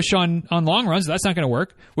try to push on long runs, that's not going to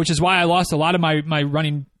work, which is why I lost a lot of my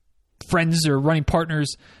running friends or running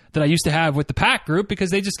partners that I used to have with the pack group because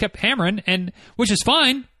they just kept hammering, and which is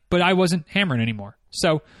fine, but I wasn't hammering anymore.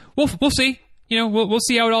 So we'll see. We'll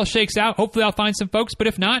see how it all shakes out. Hopefully I'll find some folks, but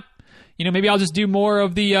if not, maybe I'll just do more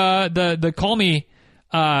of the call me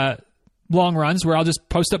long runs where I'll just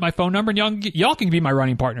post up my phone number and y'all can be my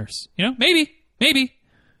running partners. Maybe.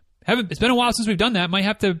 It's been a while since we've done that. Might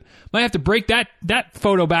have to break that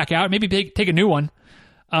photo back out. Maybe take a new one.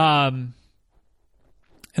 And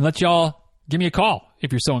let y'all give me a call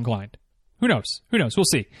if you're so inclined. Who knows? We'll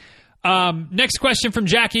see. Next question from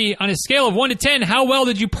Jackie. On a scale of 1 to 10, how well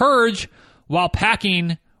did you purge while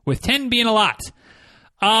packing, with 10 being a lot?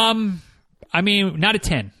 I mean, not a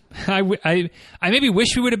 10. I maybe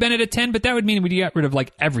wish we would have been at a 10, but that would mean we got rid of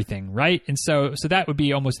like everything, right? And so that would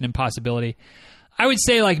be almost an impossibility. I would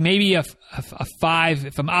say like maybe a 5,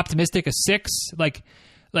 if I'm optimistic, a 6. Like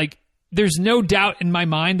there's no doubt in my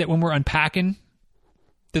mind that when we're unpacking,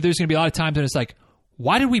 that there's going to be a lot of times when it's like,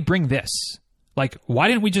 why did we bring this? Like, why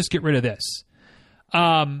didn't we just get rid of this?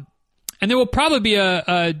 And there will probably be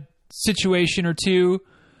a situation or two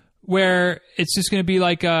where it's just going to be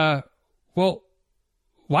like, well,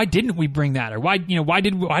 why didn't we bring that? Or why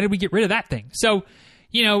did we get rid of that thing? So,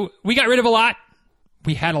 we got rid of a lot.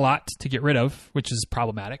 We had a lot to get rid of, which is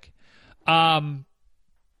problematic. And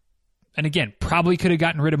again, probably could have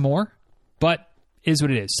gotten rid of more, but is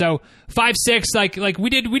what it is. So 5, 6, like we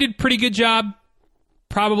did pretty good job.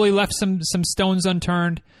 Probably left some stones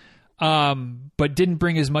unturned, but didn't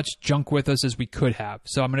bring as much junk with us as we could have.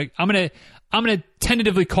 So I'm gonna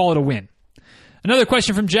tentatively call it a win. Another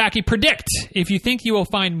question from Jackie. Predict if you think you will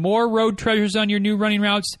find more road treasures on your new running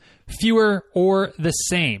routes, fewer, or the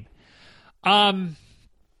same. I'm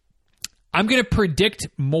gonna predict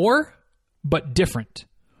more, but different.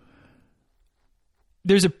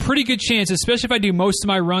 There's a pretty good chance, especially if I do most of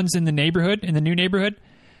my runs in the new neighborhood,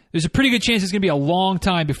 there's a pretty good chance it's going to be a long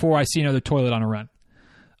time before I see another toilet on a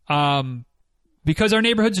run. Because our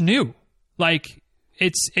neighborhood's new. Like I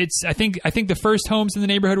think the first homes in the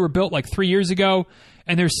neighborhood were built like 3 years ago,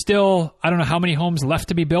 and there's still, I don't know how many homes left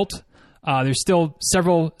to be built. There's still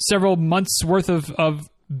several months worth of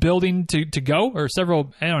building to go, or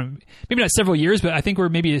several, I don't know, maybe not several years, but I think we're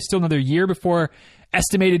maybe still another year before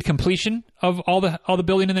estimated completion of all the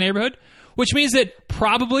building in the neighborhood, which means that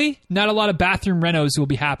probably not a lot of bathroom renos will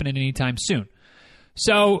be happening anytime soon.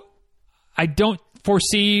 So I don't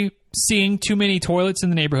foresee seeing too many toilets in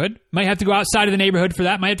the neighborhood. Might have to go outside of the neighborhood for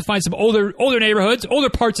that. Might have to find some older neighborhoods, older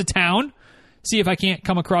parts of town, see if I can't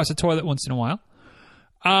come across a toilet once in a while.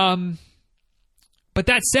 But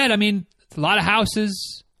that said, I mean, a lot of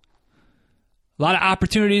houses, a lot of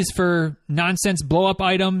opportunities for nonsense blow-up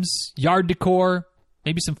items, yard decor,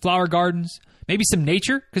 maybe some flower gardens, maybe some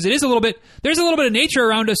nature, because there's a little bit of nature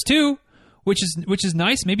around us too, which is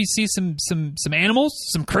nice. Maybe see some animals,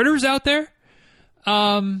 some critters out there.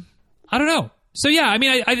 I don't know. So yeah, I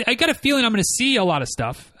mean, I got a feeling I'm going to see a lot of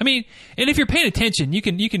stuff. I mean, and if you're paying attention, you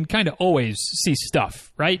can kind of always see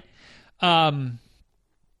stuff, right?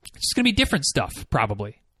 It's just going to be different stuff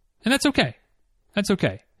probably, and that's okay. That's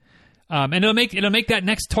okay. And it'll make that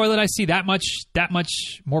next toilet I see that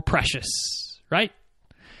much more precious, right?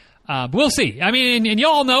 But we'll see. I mean, and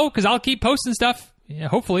y'all know, because I'll keep posting stuff. Yeah,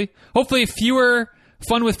 hopefully fewer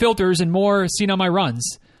fun with filters and more seen on my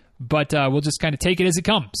runs. But we'll just kind of take it as it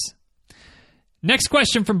comes. Next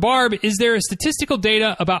question from Barb. Is there a statistical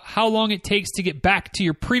data about how long it takes to get back to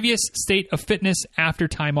your previous state of fitness after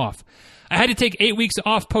time off? I had to take 8 weeks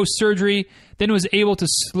off post-surgery, then was able to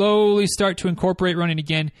slowly start to incorporate running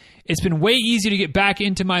again. It's been way easier to get back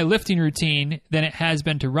into my lifting routine than it has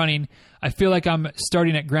been to running. I feel like I'm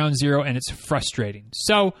starting at ground zero, and it's frustrating.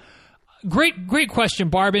 So, great question,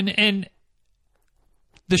 Barb. And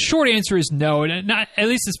the short answer is no. And not, at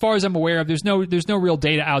least as far as I'm aware of, there's no real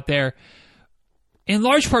data out there. In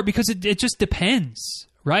large part because it just depends,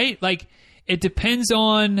 right? Like, it depends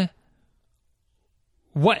on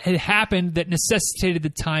what had happened that necessitated the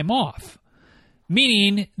time off.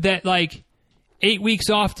 Meaning that, like, 8 weeks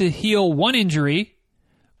off to heal one injury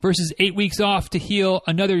versus 8 weeks off to heal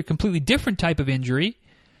another completely different type of injury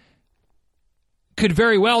could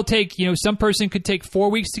very well take, some person could take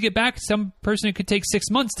 4 weeks to get back. Some person it could take 6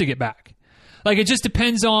 months to get back. Like, it just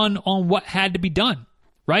depends on what had to be done,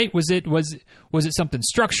 right? Was it something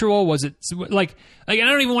structural? Was it like I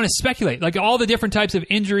don't even want to speculate. Like, all the different types of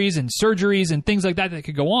injuries and surgeries and things like that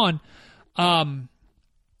could go on.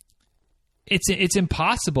 It's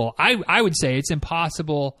impossible. I would say it's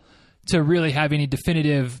impossible to really have any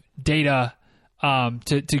definitive data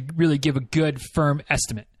to really give a good, firm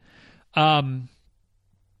estimate. I've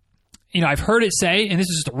heard it say, and this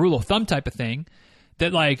is just a rule of thumb type of thing,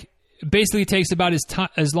 that like basically it takes about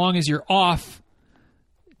as long as you're off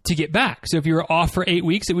to get back. So if you were off for 8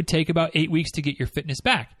 weeks, it would take about 8 weeks to get your fitness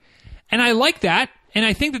back. And I like that, and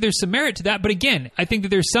I think that there's some merit to that. But again, I think that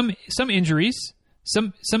there's some injuries,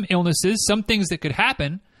 some illnesses, some things that could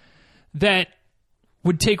happen that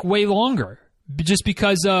would take way longer just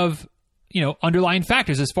because of underlying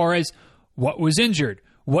factors as far as what was injured,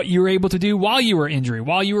 what you were able to do while you were injured,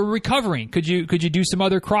 while you were recovering. Could you do some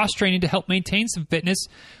other cross training to help maintain some fitness,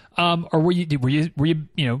 or were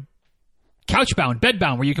you couch bound, bed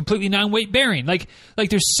bound? Were you completely non-weight bearing? Like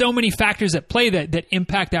there's so many factors at play that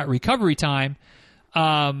impact that recovery time,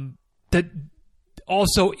 that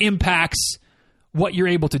also impacts what you're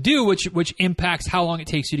able to do, which impacts how long it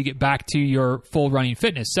takes you to get back to your full running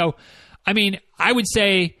fitness. So, I mean, I would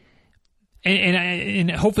say,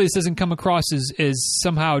 and hopefully this doesn't come across as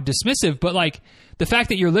somehow dismissive, but like the fact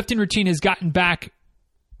that your lifting routine has gotten back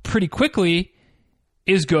pretty quickly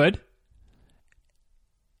is good.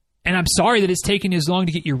 And I'm sorry that it's taken as long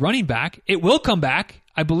to get your running back. It will come back.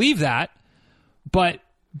 I believe that. But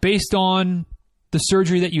based on the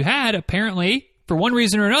surgery that you had, apparently, for one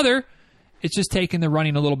reason or another, it's just taken the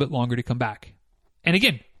running a little bit longer to come back. And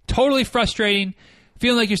again, totally frustrating.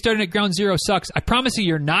 Feeling like you're starting at ground zero sucks. I promise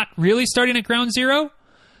you're not really starting at ground zero.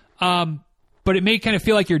 But it may kind of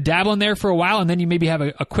feel like you're dabbling there for a while, and then you maybe have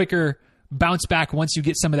a quicker bounce back once you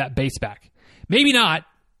get some of that base back. Maybe not,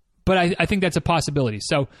 but I think that's a possibility.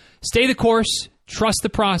 So stay the course, trust the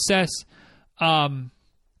process, and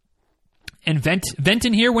vent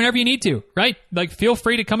in here whenever you need to, right? Like, feel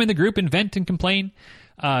free to come in the group and vent and complain.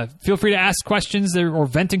 Feel free to ask questions or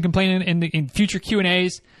vent and complain in future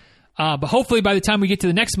Q&As. But hopefully by the time we get to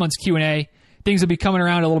the next month's Q&A, things will be coming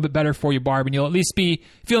around a little bit better for you, Barb, and you'll at least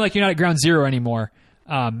feel like you're not at ground zero anymore.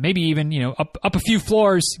 Maybe even, up a few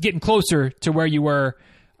floors, getting closer to where you were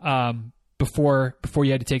before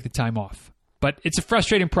you had to take the time off. But it's a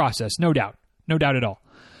frustrating process, no doubt. No doubt at all.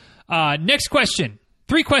 Next question.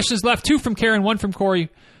 3 questions left, 2 from Karen, 1 from Corey.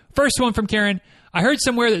 First one from Karen. I heard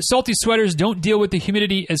somewhere that salty sweaters don't deal with the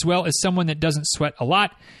humidity as well as someone that doesn't sweat a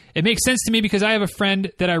lot. It makes sense to me because I have a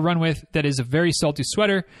friend that I run with that is a very salty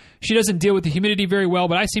sweater. She doesn't deal with the humidity very well,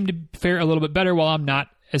 but I seem to fare a little bit better while I'm not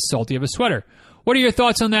as salty of a sweater. What are your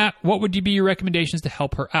thoughts on that? What would be your recommendations to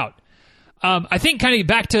help her out? I think kind of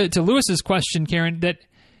back to Lewis's question, Karen, that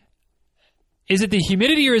is it the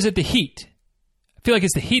humidity or is it the heat? I feel like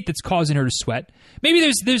it's the heat that's causing her to sweat. Maybe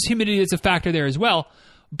there's humidity that's a factor there as well.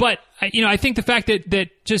 But, I think the fact that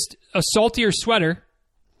just a saltier sweater,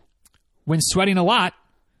 when sweating a lot,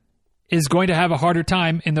 is going to have a harder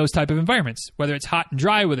time in those type of environments, whether it's hot and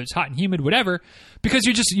dry, whether it's hot and humid, whatever, because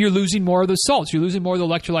you're losing more of those salts. You're losing more of the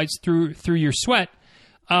electrolytes through your sweat.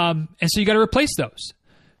 And so you got to replace those.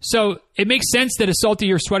 So it makes sense that a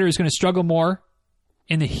saltier sweater is going to struggle more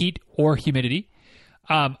in the heat or humidity.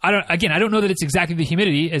 I don't know that it's exactly the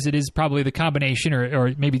humidity as it is probably the combination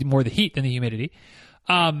or maybe more the heat than the humidity.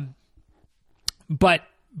 But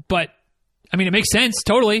it makes sense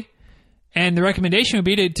totally. And the recommendation would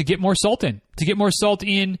be to get more salt in,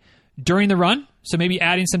 during the run. So maybe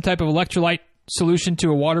adding some type of electrolyte solution to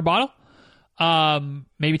a water bottle.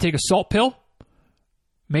 Maybe take a salt pill.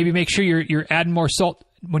 Maybe make sure you're adding more salt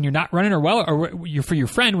when you're not running or for your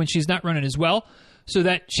friend when she's not running as well, so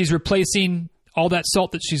that she's replacing all that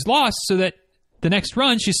salt that she's lost, so that the next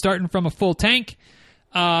run she's starting from a full tank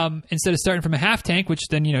instead of starting from a half tank, which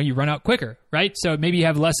then you run out quicker, right? So maybe you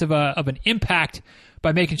have less of an impact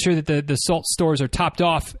by making sure that the salt stores are topped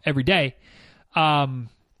off every day,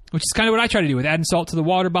 which is kind of what I try to do with adding salt to the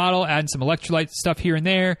water bottle, adding some electrolyte stuff here and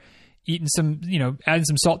there, adding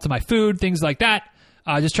some salt to my food, things like that.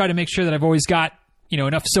 Just try to make sure that I've always got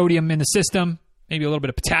enough sodium in the system, maybe a little bit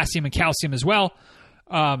of potassium and calcium as well,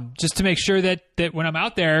 just to make sure that when I'm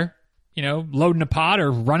out there, loading a pod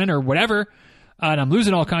or running or whatever, and I'm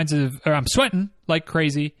losing I'm sweating like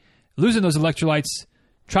crazy, losing those electrolytes,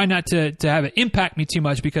 try not to have it impact me too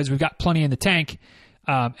much because we've got plenty in the tank,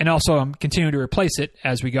 and also I'm continuing to replace it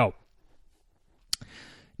as we go.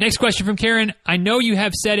 Next question from Karen. I know you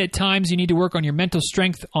have said at times you need to work on your mental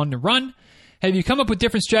strength on the run. Have you come up with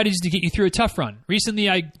different strategies to get you through a tough run? Recently,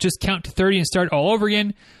 I just count to 30 and start all over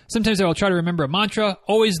again. Sometimes I will try to remember a mantra,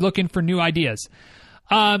 always looking for new ideas.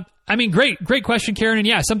 Great question, Karen. And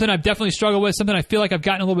yeah, something I've definitely struggled with, something I feel like I've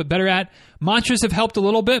gotten a little bit better at. Mantras have helped a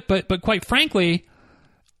little bit, but quite frankly,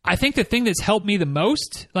 I think the thing that's helped me the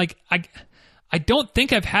most, I don't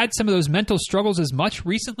think I've had some of those mental struggles as much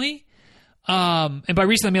recently. And by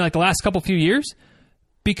recently, I mean like the last few years,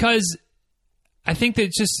 because I think that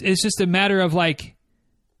it's just a matter of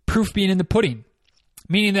proof being in the pudding,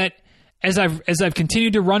 meaning that as I've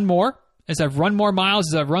continued to run more, as I've run more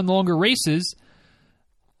miles, as I've run longer races,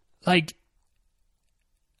 I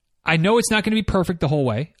know it's not going to be perfect the whole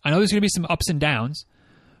way. I know there's going to be some ups and downs,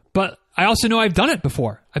 but I also know I've done it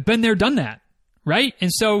before. I've been there, done that, right?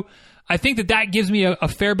 And so I think that gives me a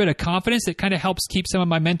fair bit of confidence that kind of helps keep some of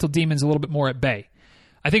my mental demons a little bit more at bay.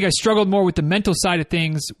 I think I struggled more with the mental side of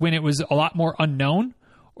things when it was a lot more unknown,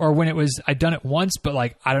 or when I'd done it once, but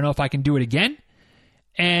I don't know if I can do it again.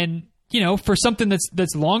 And, for something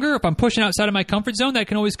that's longer, if I'm pushing outside of my comfort zone, that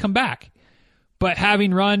can always come back. But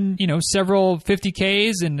having run, several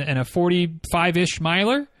 50Ks and a 45-ish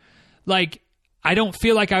miler, I don't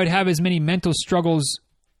feel like I would have as many mental struggles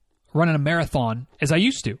running a marathon as I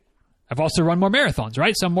used to. I've also run more marathons,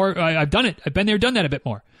 right? So I've done it. I've been there, done that a bit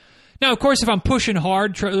more. Now, of course, if I'm pushing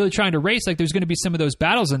hard, really trying to race, there's going to be some of those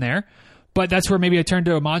battles in there. But that's where maybe I turn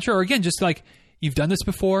to a mantra, or again, just you've done this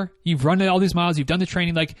before, you've run all these miles, you've done the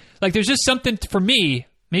training. There's just something for me,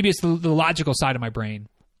 maybe it's the logical side of my brain,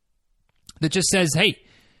 that just says, hey,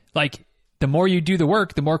 the more you do the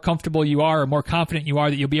work, the more comfortable you are or more confident you are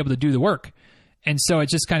that you'll be able to do the work. And so it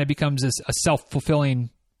just kind of becomes a self-fulfilling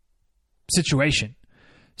situation.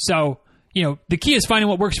 So, the key is finding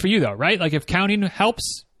what works for you though, right? If counting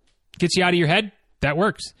helps, gets you out of your head, that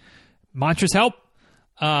works. Mantras help.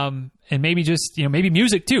 And maybe just, maybe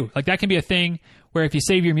music too. That can be a thing where if you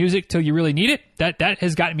save your music till you really need it, that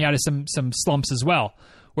has gotten me out of some slumps as well,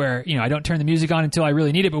 where, I don't turn the music on until I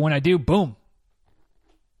really need it. But when I do, boom,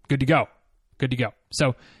 good to go.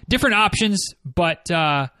 So different options, but,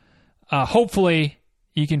 hopefully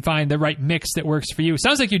you can find the right mix that works for you.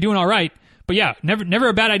 Sounds like you're doing all right, but yeah, never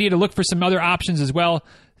a bad idea to look for some other options as well.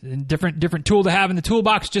 Different tool to have in the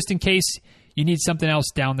toolbox just in case you need something else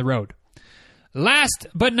down the road. Last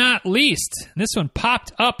but not least, this one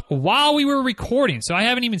popped up while we were recording, so I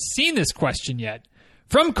haven't even seen this question yet,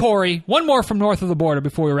 from Corey. One more from north of the border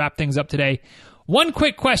before we wrap things up today. One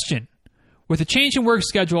quick question. With a change in work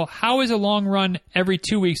schedule, how is a long run every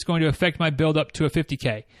 2 weeks going to affect my build up to a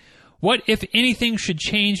 50K? What, if anything, should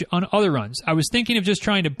change on other runs? I was thinking of just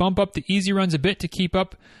trying to bump up the easy runs a bit to keep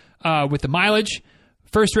up with the mileage.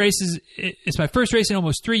 It's my first race in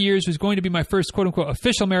almost 3 years. It was going to be my first quote-unquote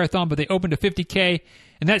official marathon, but they opened a 50K,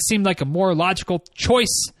 and that seemed like a more logical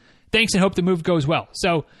choice. Thanks, and hope the move goes well.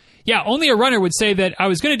 So, yeah, only a runner would say that I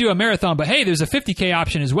was going to do a marathon, but hey, there's a 50K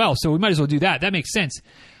option as well, so we might as well do that. That makes sense.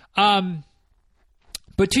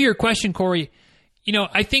 But to your question, Corey,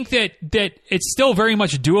 I think that it's still very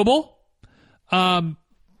much doable.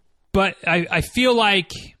 But I feel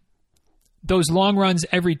like those long runs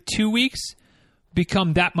every 2 weeks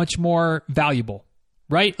become that much more valuable,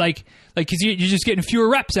 right? Like, cause you're just getting fewer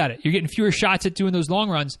reps at it. You're getting fewer shots at doing those long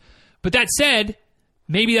runs. But that said,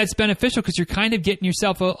 maybe that's beneficial because you're kind of getting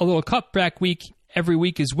yourself a little cutback week every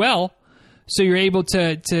week as well. So you're able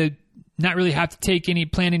to not really have to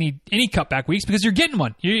plan any cutback weeks because you're getting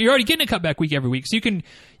one. You're already getting a cutback week every week. So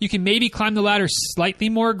you can maybe climb the ladder slightly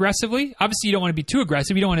more aggressively. Obviously, you don't want to be too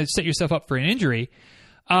aggressive. You don't want to set yourself up for an injury.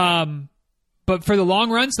 But for the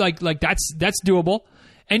long runs, like that's doable.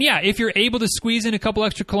 And yeah, if you're able to squeeze in a couple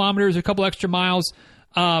extra kilometers, a couple extra miles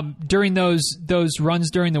during those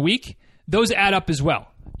runs during the week, those add up as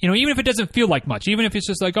well. Even if it doesn't feel like much, even if it's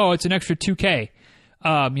just like, oh, it's an extra 2K.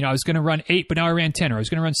 I was going to run 8, but now I ran 10, or I was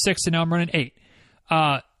going to run 6, and now I'm running 8.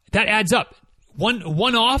 That adds up.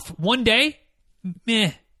 One off, one day,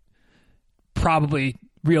 probably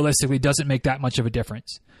realistically doesn't make that much of a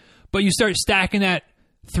difference. But you start stacking that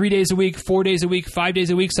 3 days a week, 4 days a week, 5 days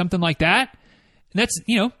a week, something like that. And that's,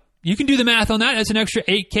 you can do the math on that. That's an extra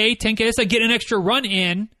 8K, 10K. That's like getting an extra run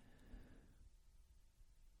in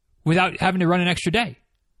without having to run an extra day,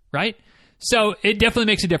 right? So it definitely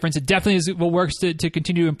makes a difference. It definitely is what works to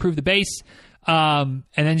continue to improve the base. And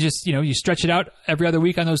then just, you stretch it out every other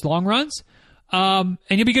week on those long runs. And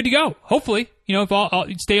you'll be good to go. Hopefully, if I'll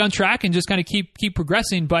stay on track and just kind of keep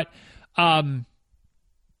progressing. But, I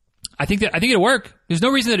think it'll work. There's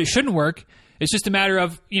no reason that it shouldn't work. It's just a matter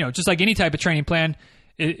of, just like any type of training plan,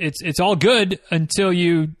 it's all good until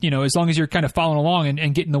as long as you're kind of following along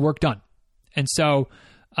and getting the work done. And so,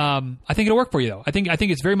 I think it'll work for you though. I think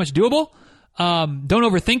it's very much doable. Don't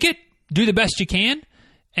overthink it. Do the best you can.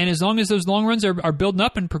 And as long as those long runs are building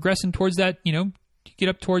up and progressing towards that, get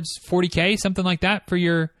up towards 40K, something like that for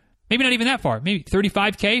your, maybe not even that far, maybe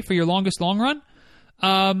 35K for your longest long run.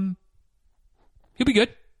 You'll be good.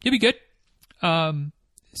 You'll be good.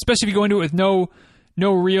 Especially if you go into it with no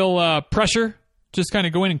real pressure. Just kind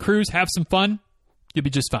of go in and cruise, have some fun. You'll be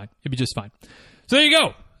just fine. So there you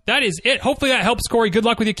go. That is it. Hopefully that helps, Corey. Good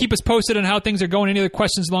luck with you. Keep us posted on how things are going. Any other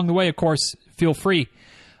questions along the way, of course, feel free.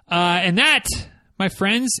 And that, my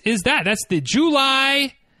friends, is that. That's the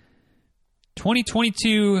July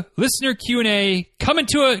 2022 listener Q&A coming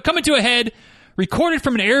to a head, recorded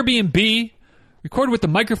from an Airbnb, recorded with the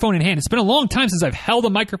microphone in hand. It's been a long time since I've held a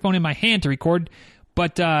microphone in my hand to record,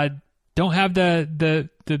 but don't have the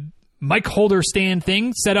mic holder stand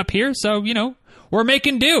thing set up here. So, we're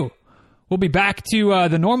making do. We'll be back to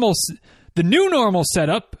the new normal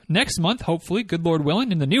setup next month, hopefully, good Lord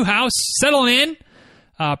willing, in the new house, settling in,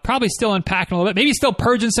 probably still unpacking a little bit, maybe still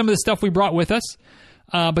purging some of the stuff we brought with us.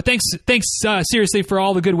 But thanks seriously for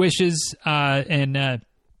all the good wishes. And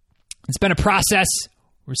it's been a process.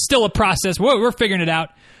 We're still a process. We're figuring it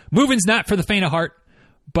out. Moving's not for the faint of heart,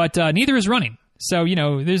 but neither is running. So,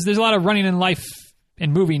 there's a lot of running in life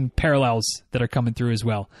and moving parallels that are coming through as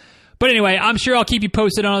well. But anyway, I'm sure I'll keep you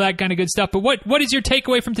posted on all that kind of good stuff. But what is your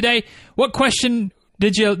takeaway from today? What question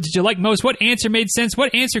did you like most? What answer made sense?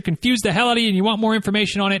 What answer confused the hell out of you and you want more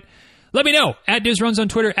information on it? Let me know. @DizRuns on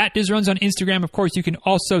Twitter, @DizRuns on Instagram. Of course, you can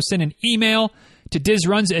also send an email to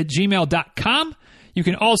dizruns@gmail.com. You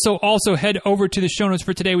can also head over to the show notes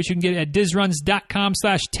for today, which you can get at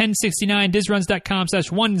dizruns.com/1069,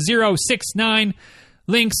 dizruns.com/1069.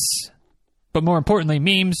 Links, but more importantly,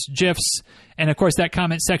 memes, GIFs, and of course that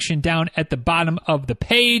comment section down at the bottom of the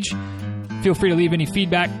page. Feel free to leave any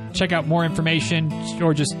feedback, check out more information,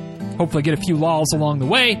 or just hopefully get a few lols along the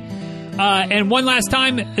way. And one last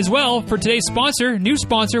time as well for today's sponsor, new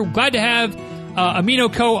sponsor, glad to have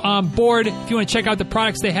AminoCo on board. If you want to check out the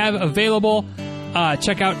products they have available,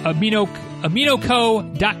 check out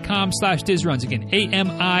aminoco.com/dizruns. Again,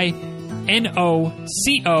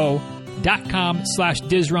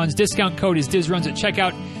 aminoco.com/dizruns. Discount code is dizruns at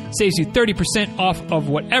checkout. Saves you 30% off of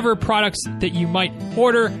whatever products that you might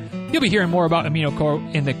order. You'll be hearing more about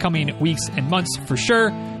AminoCo in the coming weeks and months for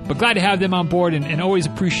sure. But glad to have them on board and always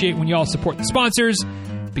appreciate when you all support the sponsors.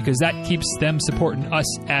 month because that keeps them supporting us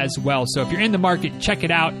as well. So if you're in the market, check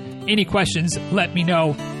it out. Any questions, let me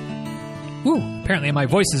know. Ooh, apparently my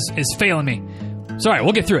voice is failing me. Sorry,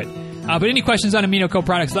 we'll get through it. But any questions on AminoCo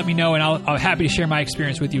products, let me know, and I'm happy to share my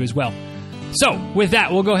experience with you as well. So with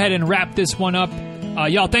that, we'll go ahead and wrap this one up.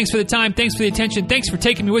 Y'all, thanks for the time. Thanks for the attention. Thanks for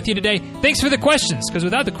taking me with you today. Thanks for the questions, because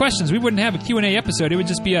without the questions, we wouldn't have a Q&A episode. It would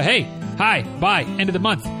just be a, hey, hi, bye, end of the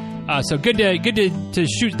month. So good to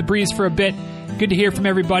shoot the breeze for a bit. Good to hear from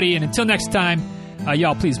everybody. And until next time,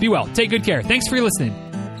 y'all, please be well. Take good care. Thanks for listening.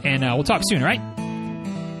 And we'll talk soon, all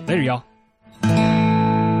right? Later, y'all.